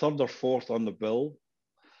third or fourth on the bill.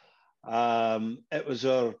 It was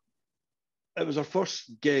our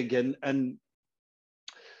first gig. And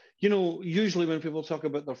usually when people talk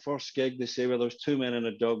about their first gig, they say, well, there was two men and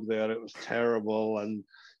a dog there. It was terrible. And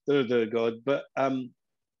dear God. But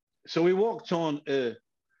so we walked on the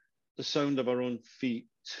sound of our own feet,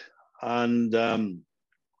 and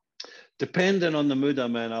depending on the mood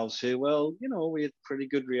I'm in, I'll say, well, we had pretty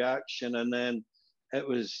good reaction, and then it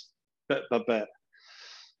was bit by bit,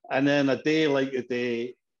 and then a day like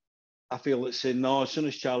today, I feel it's saying, no, as soon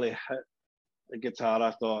as Charlie hit the guitar,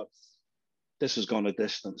 I thought, this has gone a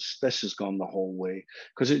distance, this has gone the whole way,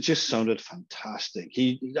 because it just sounded fantastic.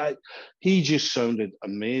 He just sounded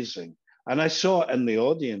amazing. And I saw it in the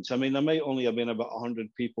audience. I mean, there might only have been about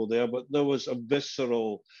 100 people there, but there was a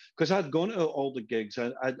visceral, because I'd gone to all the gigs.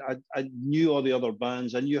 I knew all the other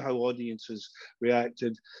bands. I knew how audiences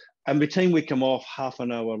reacted. And by the time we come off half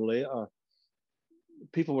an hour later,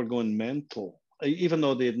 people were going mental. Even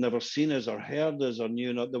though they had never seen us or heard us or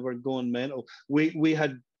knew not, they were going mental. We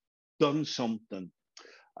had done something.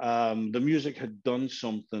 The music had done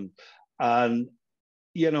something. And,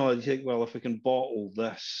 I think, well, if we can bottle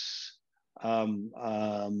this,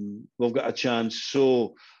 we've got a chance.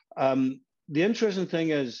 So the interesting thing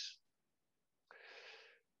is,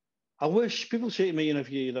 I wish, people say to me, if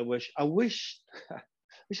you either wish, I wish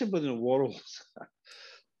everybody in the world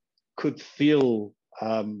could feel,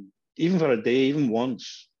 even for a day, even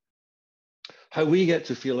once, how we get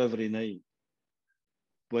to feel every night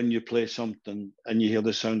when you play something and you hear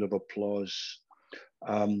the sound of applause.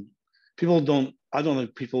 Because I don't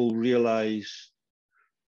think people realise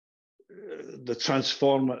the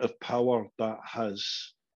transformative power that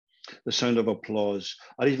has. The sound of applause,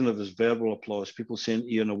 or even if it's verbal applause, people saying to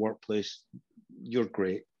you in a workplace, "You're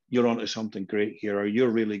great. You're onto something great here," or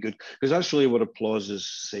 "You're really good," because that's really what applause is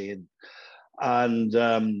saying. And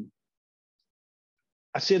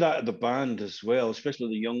I say that at the band as well, especially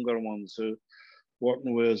the younger ones who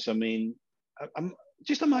working with us. I mean, I'm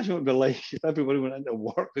just imagine what it would be like if everybody went into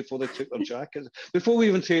work before they took their jackets. Before we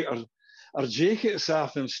even take our jackets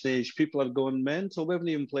off on stage, people are going mental. We haven't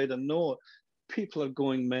even played a note. People are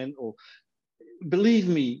going mental. Believe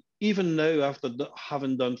me, even now, after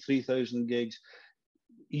having done 3,000 gigs,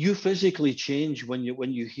 you physically change when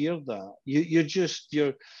you hear that.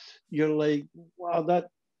 You're like, wow, that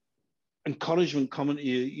encouragement coming to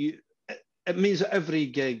you. It means that every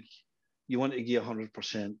gig you want to give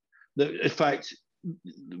 100%. In fact,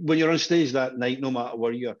 when you're on stage that night, no matter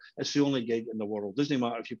where you are, it's the only gig in the world. Doesn't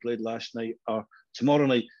matter if you played last night or tomorrow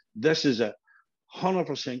night. This is it,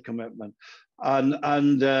 100% commitment,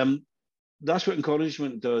 and that's what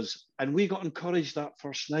encouragement does. And we got encouraged that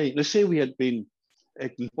first night. They say we had been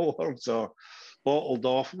ignored or bottled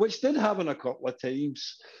off, which did happen a couple of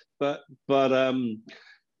times, but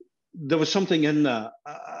there was something in that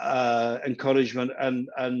encouragement,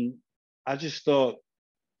 and I just thought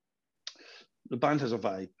the band has a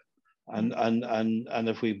vibe, and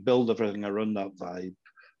if we build everything around that vibe,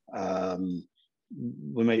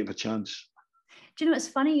 we might have a chance. Do you know, it's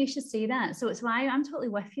funny you should say that. So it's why I'm totally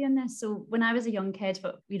with you on this. So when I was a young kid,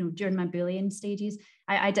 but during my bullying stages,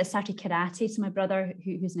 I started karate. So my brother,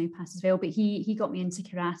 who's now passed as well, but he got me into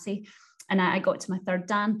karate. And I got to my third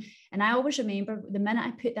dan. And I always remember the minute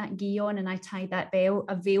I put that gi on and I tied that belt,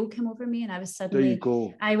 a veil came over me, and I was suddenly, there you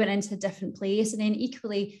go. I went into a different place. And then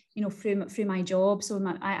equally, through my job, so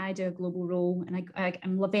I do a global role, and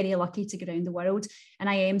I'm very lucky to go around the world, and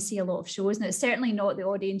I MC a lot of shows. And it's certainly not the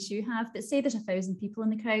audience you have, but say there's 1,000 people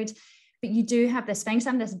in the crowd, but you do have this thing.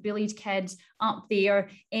 So I'm this bullied kid up there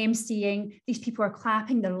emceeing. These people are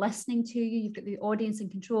clapping, they're listening to you. You've got the audience in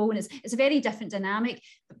control, and it's a very different dynamic.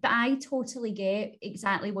 But I totally get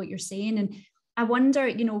exactly what you're saying. And I wonder,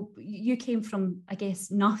 you came from, I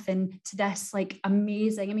guess, nothing to this like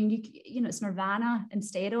amazing. I mean, it's Nirvana and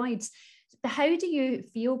steroids. But how do you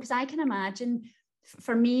feel? Because I can imagine,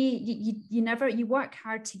 for me, you work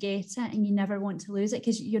hard to get it, and you never want to lose it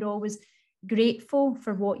because you're always grateful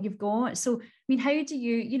for what you've got. So I mean, how do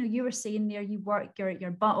you were saying there, you work your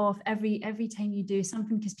butt off every time you do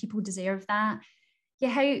something because people deserve that. Yeah,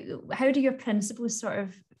 how do your principles sort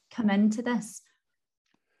of come into this?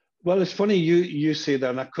 Well, it's funny you say that,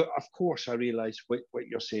 and of course I realise what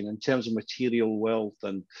you're saying in terms of material wealth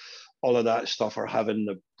and all of that stuff, or having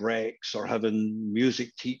the breaks, or having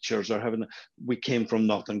music teachers, or we came from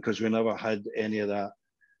nothing because we never had any of that.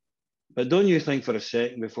 But don't you think for a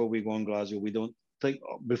second before we go on Glasgow,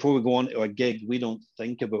 before we go on to a gig, we don't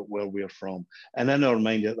think about where we're from. And in our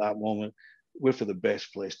mind at that moment, we're for the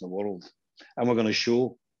best place in the world. And we're going to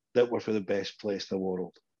show that we're for the best place in the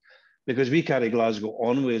world. Because we carry Glasgow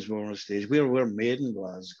always when we're on stage. We're made in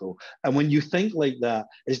Glasgow. And when you think like that,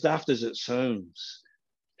 as daft as it sounds,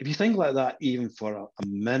 if you think like that even for a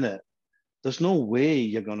minute, there's no way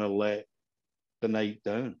you're going to let the night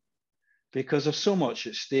down. Because there's so much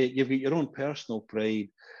at stake. You've got your own personal pride.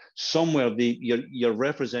 Somewhere you're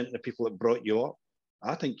representing the people that brought you up.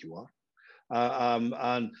 I think you are.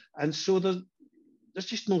 And so there's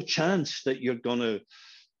just no chance that you're going to.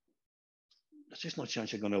 There's just no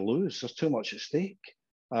chance you're going to lose. There's too much at stake.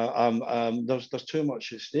 There's too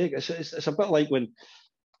much at stake. It's a bit like when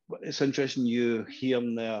it's interesting you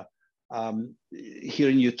hearing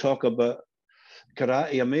you talk about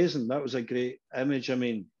karate. Amazing. That was a great image. I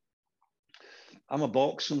mean, I'm a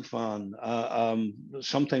boxing fan.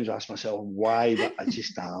 Sometimes I ask myself why, but I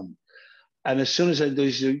just am. And as soon as I do,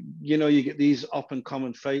 you get these up and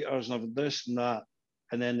coming fighters and have this and that,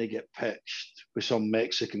 and then they get pitched with some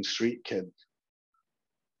Mexican street kid.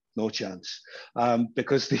 No chance,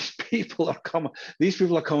 because these people are coming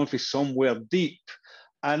from somewhere deep,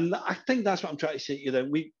 and I think that's what I'm trying to say to you.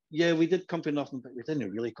 Then we did come from nothing, but we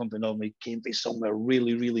didn't really come from nothing. We came from somewhere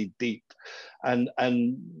really, really deep, and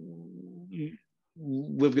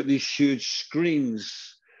we've got these huge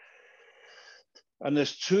screens and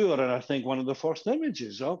this tour, and I think one of the first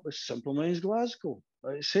images up is Simple Minds Glasgow.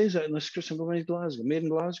 It says it in the script, Simple Minds Glasgow, made in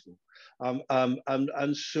Glasgow,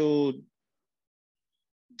 and so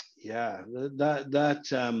yeah,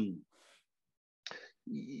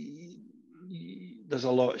 there's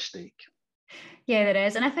a lot at stake. Yeah, there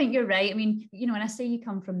is. And I think you're right. I mean, when I say you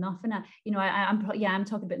come from nothing, I'm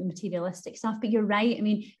talking about the materialistic stuff, but you're right. I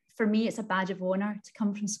mean, for me, it's a badge of honor to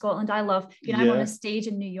come from Scotland. I love, I'm on a stage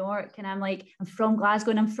in New York and I'm from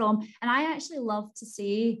Glasgow and I actually love to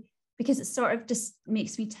say, because it sort of just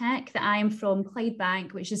makes me tick, that I am from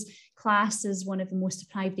Clydebank, which is classed as one of the most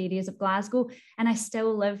deprived areas of Glasgow, and I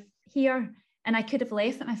still live here. And I could have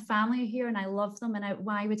left, but my family are here and I love them. And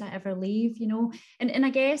why would I ever leave, And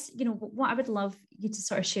I guess, what I would love you to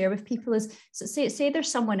sort of share with people is, so say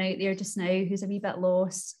there's someone out there just now who's a wee bit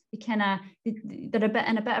lost. They're a bit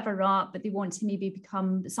in a bit of a rut, but they want to maybe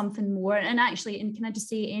become something more. And can I just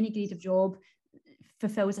say, any grade of job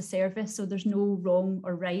fulfills a service. So there's no wrong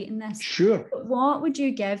or right in this. Sure. But what would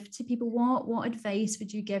you give to people? What advice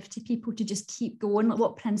would you give to people to just keep going? Like,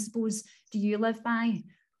 what principles do you live by?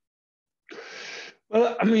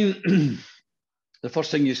 Well, I mean, the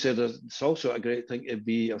first thing you said is it's also a great thing to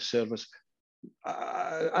be of service.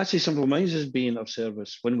 I see Simple Minds as being of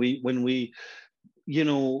service when we,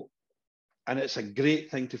 and it's a great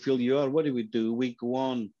thing to feel you are. What do? We go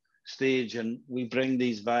on stage and we bring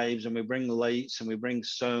these vibes and we bring lights and we bring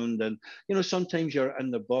sound. And, sometimes you're in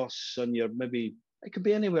the bus and you're maybe, it could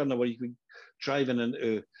be anywhere in the world. You could be driving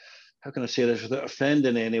into, how can I say this without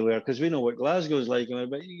offending anywhere? Because we know what Glasgow's like,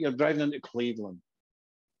 but you're driving into Cleveland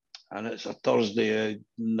and it's a Thursday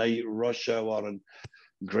night rush hour and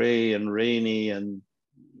grey and rainy and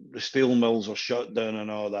the steel mills are shut down and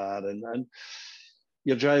all that. And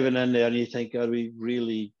you're driving in there and you think,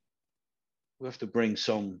 we have to bring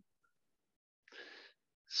some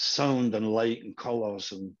sound and light and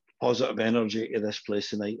colours and positive energy to this place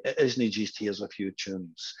tonight. It isn't just here's a few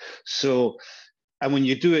tunes. So, and when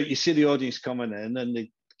you do it, you see the audience coming in and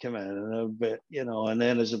they come in and a bit, and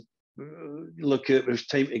then as a look at it's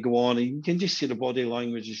time to go on, and you can just see the body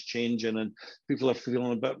language is changing and people are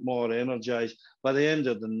feeling a bit more energized. By the end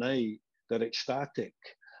of the night, they're ecstatic.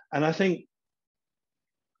 And I think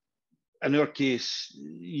in our case,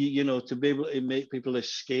 to be able to make people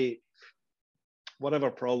escape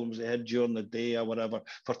whatever problems they had during the day or whatever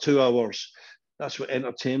for 2 hours, that's what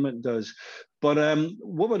entertainment does. But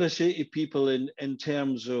what would I say to people in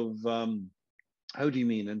terms of, how do you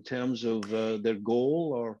mean, in terms of their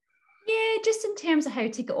goal or? Yeah, just in terms of how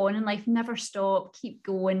to get on in life, never stop, keep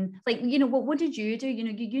going. What did you do?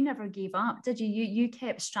 You never gave up, did you? You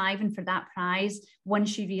kept striving for that prize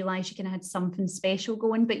once you realised you kind of had something special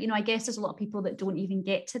going. But, I guess there's a lot of people that don't even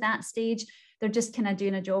get to that stage. They're just kind of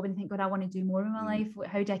doing a job and think, God, I want to do more in my life.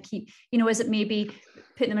 How do I keep, is it maybe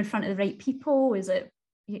putting them in front of the right people? Is it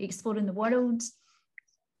exploring the world?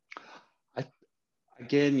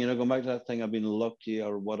 Again, going back to that thing, I've been lucky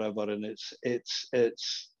or whatever. And it's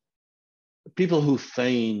people who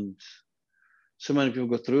find, so many people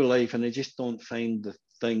go through life and they just don't find the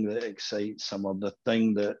thing that excites them or the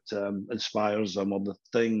thing that inspires them or the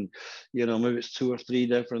thing, maybe it's 2 or 3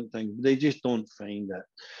 different things. They just don't find it.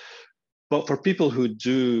 But for people who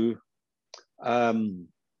do,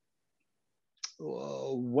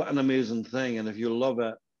 what an amazing thing. And if you love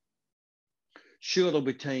it, sure, there'll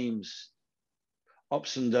be times,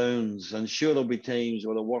 ups and downs, and sure, there'll be times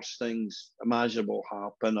where the worst things imaginable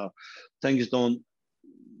happen or things don't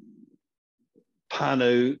pan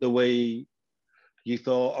out the way you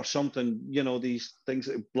thought or something, these things,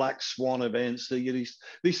 black swan events, these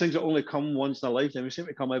things that only come once in a lifetime. They seem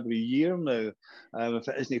to come every year now, if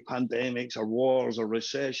it isn't pandemics or wars or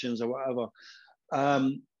recessions or whatever.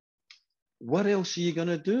 What else are you going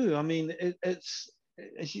to do? I mean, it's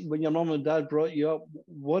when your mum and dad brought you up,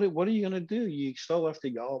 what are you going to do? You still have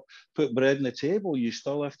to get up, put bread on the table. You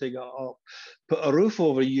still have to get up, put a roof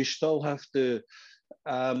over. You still have to.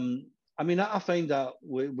 I find that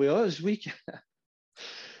with us,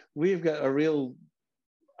 we've got a real,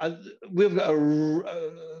 we've got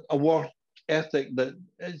a work ethic that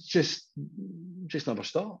it just never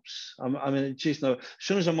stops. It's just now. As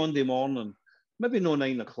soon as a Monday morning, maybe no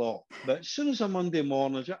 9 o'clock, but as soon as a Monday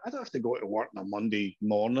morning, I don't have to go to work on a Monday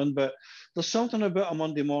morning, but there's something about a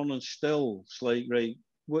Monday morning still. It's like, right,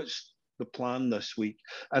 what's the plan this week?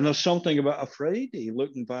 And there's something about a Friday,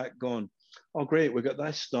 looking back, going, oh, great, we got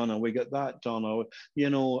this done and we got that done. Or,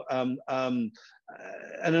 and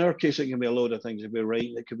in our case, it can be a load of things. It could be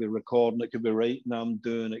writing, it could be recording, it could be writing I'm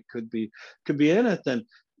doing, it could be anything.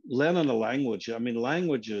 Learning a language.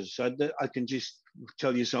 Languages, I can just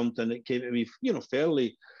tell you something that came to me,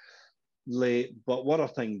 fairly late, but what a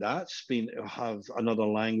thing that's been to have another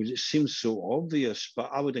language. It seems so obvious, but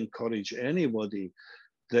I would encourage anybody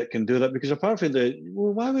that can do that, because apart from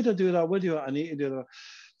why would I do that? What do I need to do that?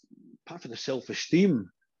 Apart from the self-esteem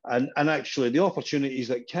and actually the opportunities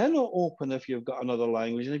that cannot open if you've got another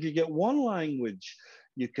language. And if you get one language,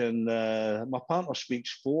 you can, my partner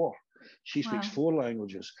speaks 4. She speaks Wow. 4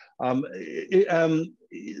 languages.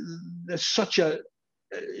 There's such a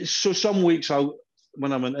so some weeks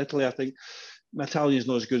when I'm in Italy, I think my Italian's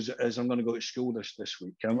not as good as I'm going to go to school this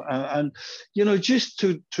week. And you know, just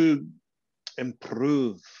to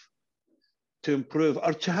improve,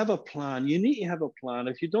 or to have a plan. You need to have a plan.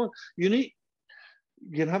 If you don't, you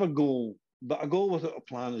can have a goal, but a goal without a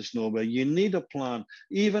plan is nowhere. You need a plan.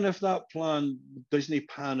 Even if that plan doesn't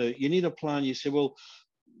pan out, you need a plan. You say, well,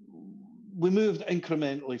 we moved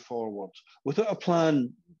incrementally forward. Without a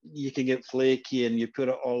plan, you can get flaky and you put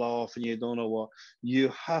it all off and you don't know what. You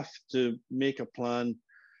have to make a plan,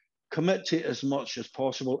 commit to it as much as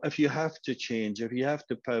possible. If you have to change, if you have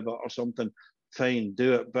to pivot or something, fine,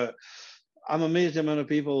 do it. But I'm amazed the amount of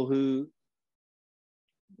people who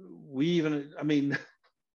we're in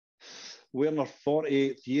our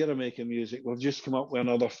 48th year of making music. We've just come up with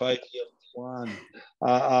another 5-year plan.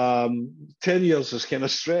 10 years is kind of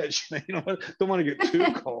stretch. You know, don't want to get too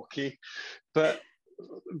cocky, but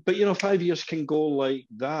you know, 5 years can go like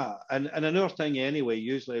that. And another thing anyway,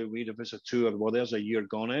 usually we if it's a tour, well, there's a year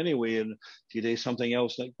gone anyway, and if you do something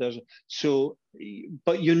else like there's so.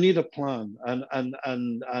 But you need a plan, and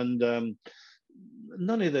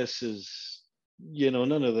none of this is, you know,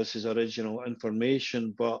 none of this is original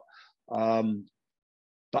information, but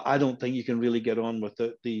I don't think you can really get on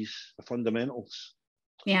without these fundamentals.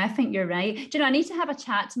 Yeah, I think you're right. Do you know, I need to have a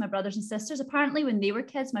chat to my brothers and sisters. Apparently, when they were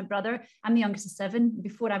kids, my brother, I'm the youngest of 7.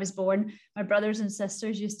 Before I was born, my brothers and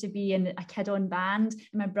sisters used to be in a kid-on band,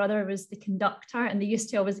 and my brother was the conductor, and they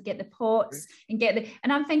used to always get the pots and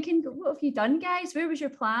and I'm thinking, what have you done, guys? Where was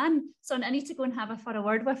your plan? So I need to go and have a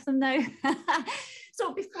word with them now.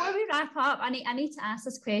 So before we wrap up, I need to ask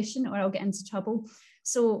this question or I'll get into trouble.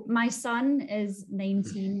 So my son is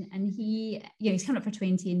 19 and he's coming up for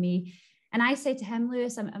 20 in May. And I said to him,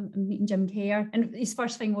 Lewis, I'm meeting Jim Kerr. And his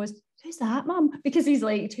first thing was, who's that, Mum? Because he's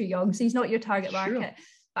like too young, so he's not your target market. Sure.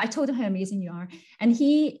 But I told him how amazing you are. And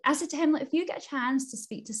I said to him, if you get a chance to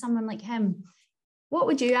speak to someone like him, what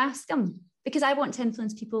would you ask him? Because I want to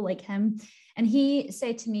influence people like him. And he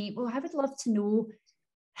said to me, well, I would love to know,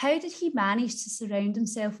 how did he manage to surround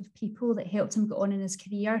himself with people that helped him get on in his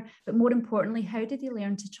career? But more importantly, how did he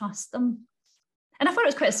learn to trust them? And I thought it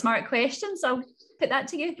was quite a smart question, so I'll put that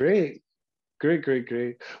to you. Great.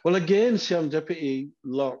 Well, again, serendipity,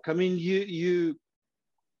 luck. I mean, you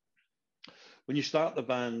when you start the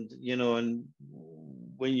band, you know, and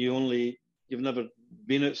when you've never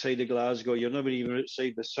been outside of Glasgow, you're never even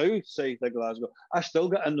outside the south side of Glasgow. I still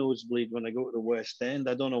get a nosebleed when I go to the West End.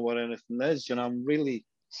 I don't know what anything is, you know, I'm really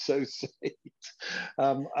south side.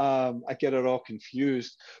 I get it all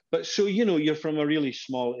confused. But so, you know, you're from a really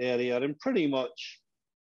small area and pretty much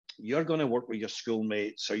you're going to work with your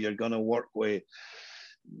schoolmates, or you're going to work with,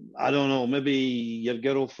 I don't know, maybe your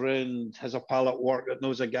girlfriend has a pal at work that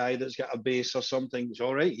knows a guy that's got a bass or something. It's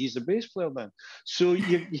all right, he's a bass player then. So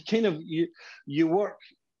you kind of you work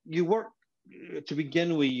to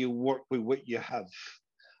begin with. You work with what you have,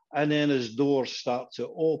 and then as doors start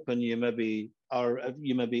to open, you maybe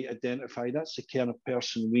identify that's the kind of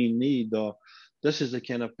person we need, or this is the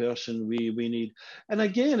kind of person we need. And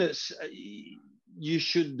again, it's you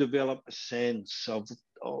should develop a sense of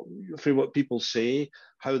for what people say,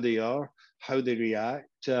 how they are, how they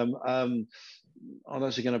react. Oh,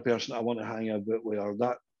 that's the kind of person I want to hang out with, or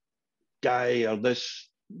that guy or this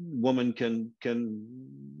woman can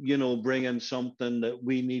you know bring in something that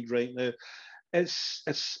we need right now. It's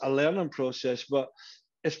a learning process, but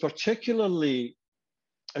it's been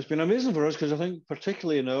amazing for us because I think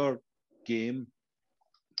particularly in our game,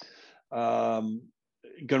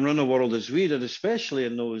 can run the world as we did, especially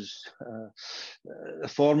in those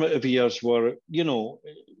formative years where, you know,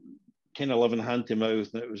 kind of living hand to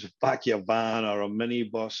mouth, and it was back of a van or a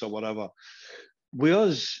minibus or whatever. We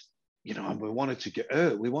you know, we wanted to get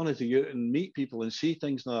out. We wanted to get out and meet people and see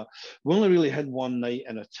things. Now, we only really had one night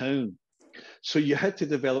in a town. So you had to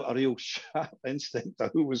develop a real sharp instinct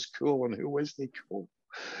of who was cool and who wasn't cool.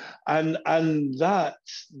 And that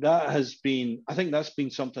has been, I think that's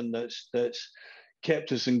been something that's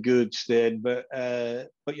kept us in good stead. But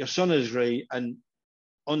your son is right, and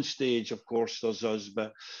on stage, of course, there's us,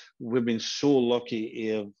 but we've been so lucky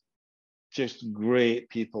to have just great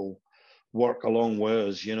people work along with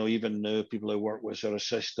us. You know, even now, people who work with our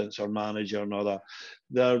assistants or manager and all that,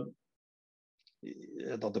 they're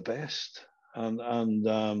the best, and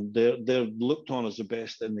they're looked on as the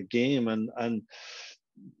best in the game. And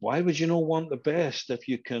why would you not want the best if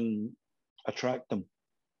you can attract them?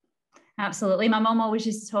 Absolutely. My mum always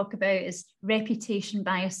used to talk about is reputation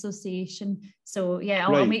by association. So yeah,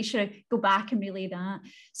 I'll make sure I go back and relay that.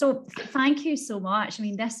 So thank you so much. I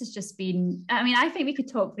mean, this has just been, I mean, I think we could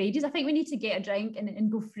talk for ages. I think we need to get a drink and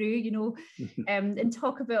go through, you know, and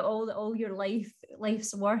talk about all your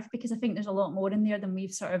life's worth, because I think there's a lot more in there than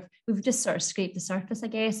we've just sort of scraped the surface, I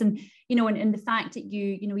guess. And, you know, and the fact that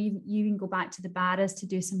you even go back to the Barras to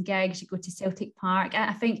do some gigs, you go to Celtic Park.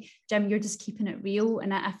 I think, Jim, you're just keeping it real.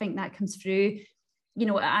 And I think that comes through. You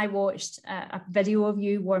know, I watched a video of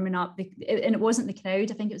you warming up, and it wasn't the crowd.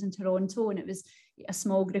 I think it was in Toronto, and it was a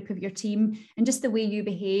small group of your team, and just the way you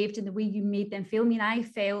behaved and the way you made them feel. I mean, I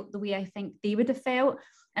felt the way I think they would have felt,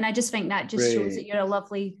 and I just think that just shows that you're a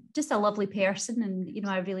lovely person. And you know,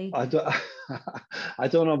 I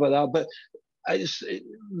don't know about that, but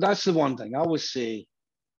that's the one thing I always say.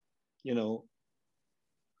 You know,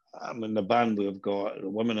 I mean, the band we've got,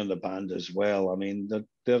 women in the band as well. I mean,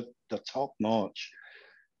 they're top notch.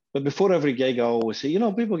 But before every gig, I always say, you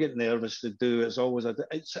know, people get nervous to do. It's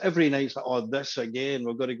every night. It's like, oh, this again.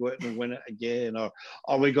 We've got to go out and win it again, or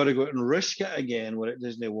we got to go out and risk it again when it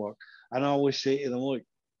doesn't work. And I always say to them, look,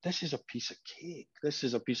 this is a piece of cake. This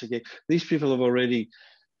is a piece of cake. These people have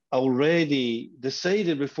already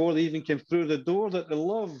decided before they even came through the door that they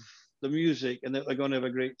love the music and that they're going to have a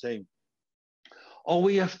great time. All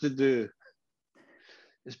we have to do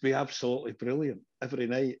is be absolutely brilliant every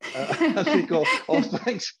night. I think,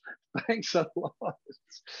 thanks a lot,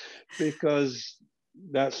 because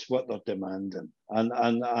that's what they're demanding.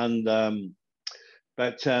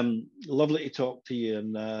 But lovely to talk to you,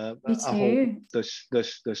 and I hope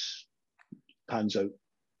this pans out.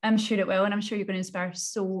 I'm sure it will, and I'm sure you're going to inspire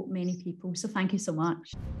so many people. So thank you so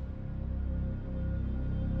much.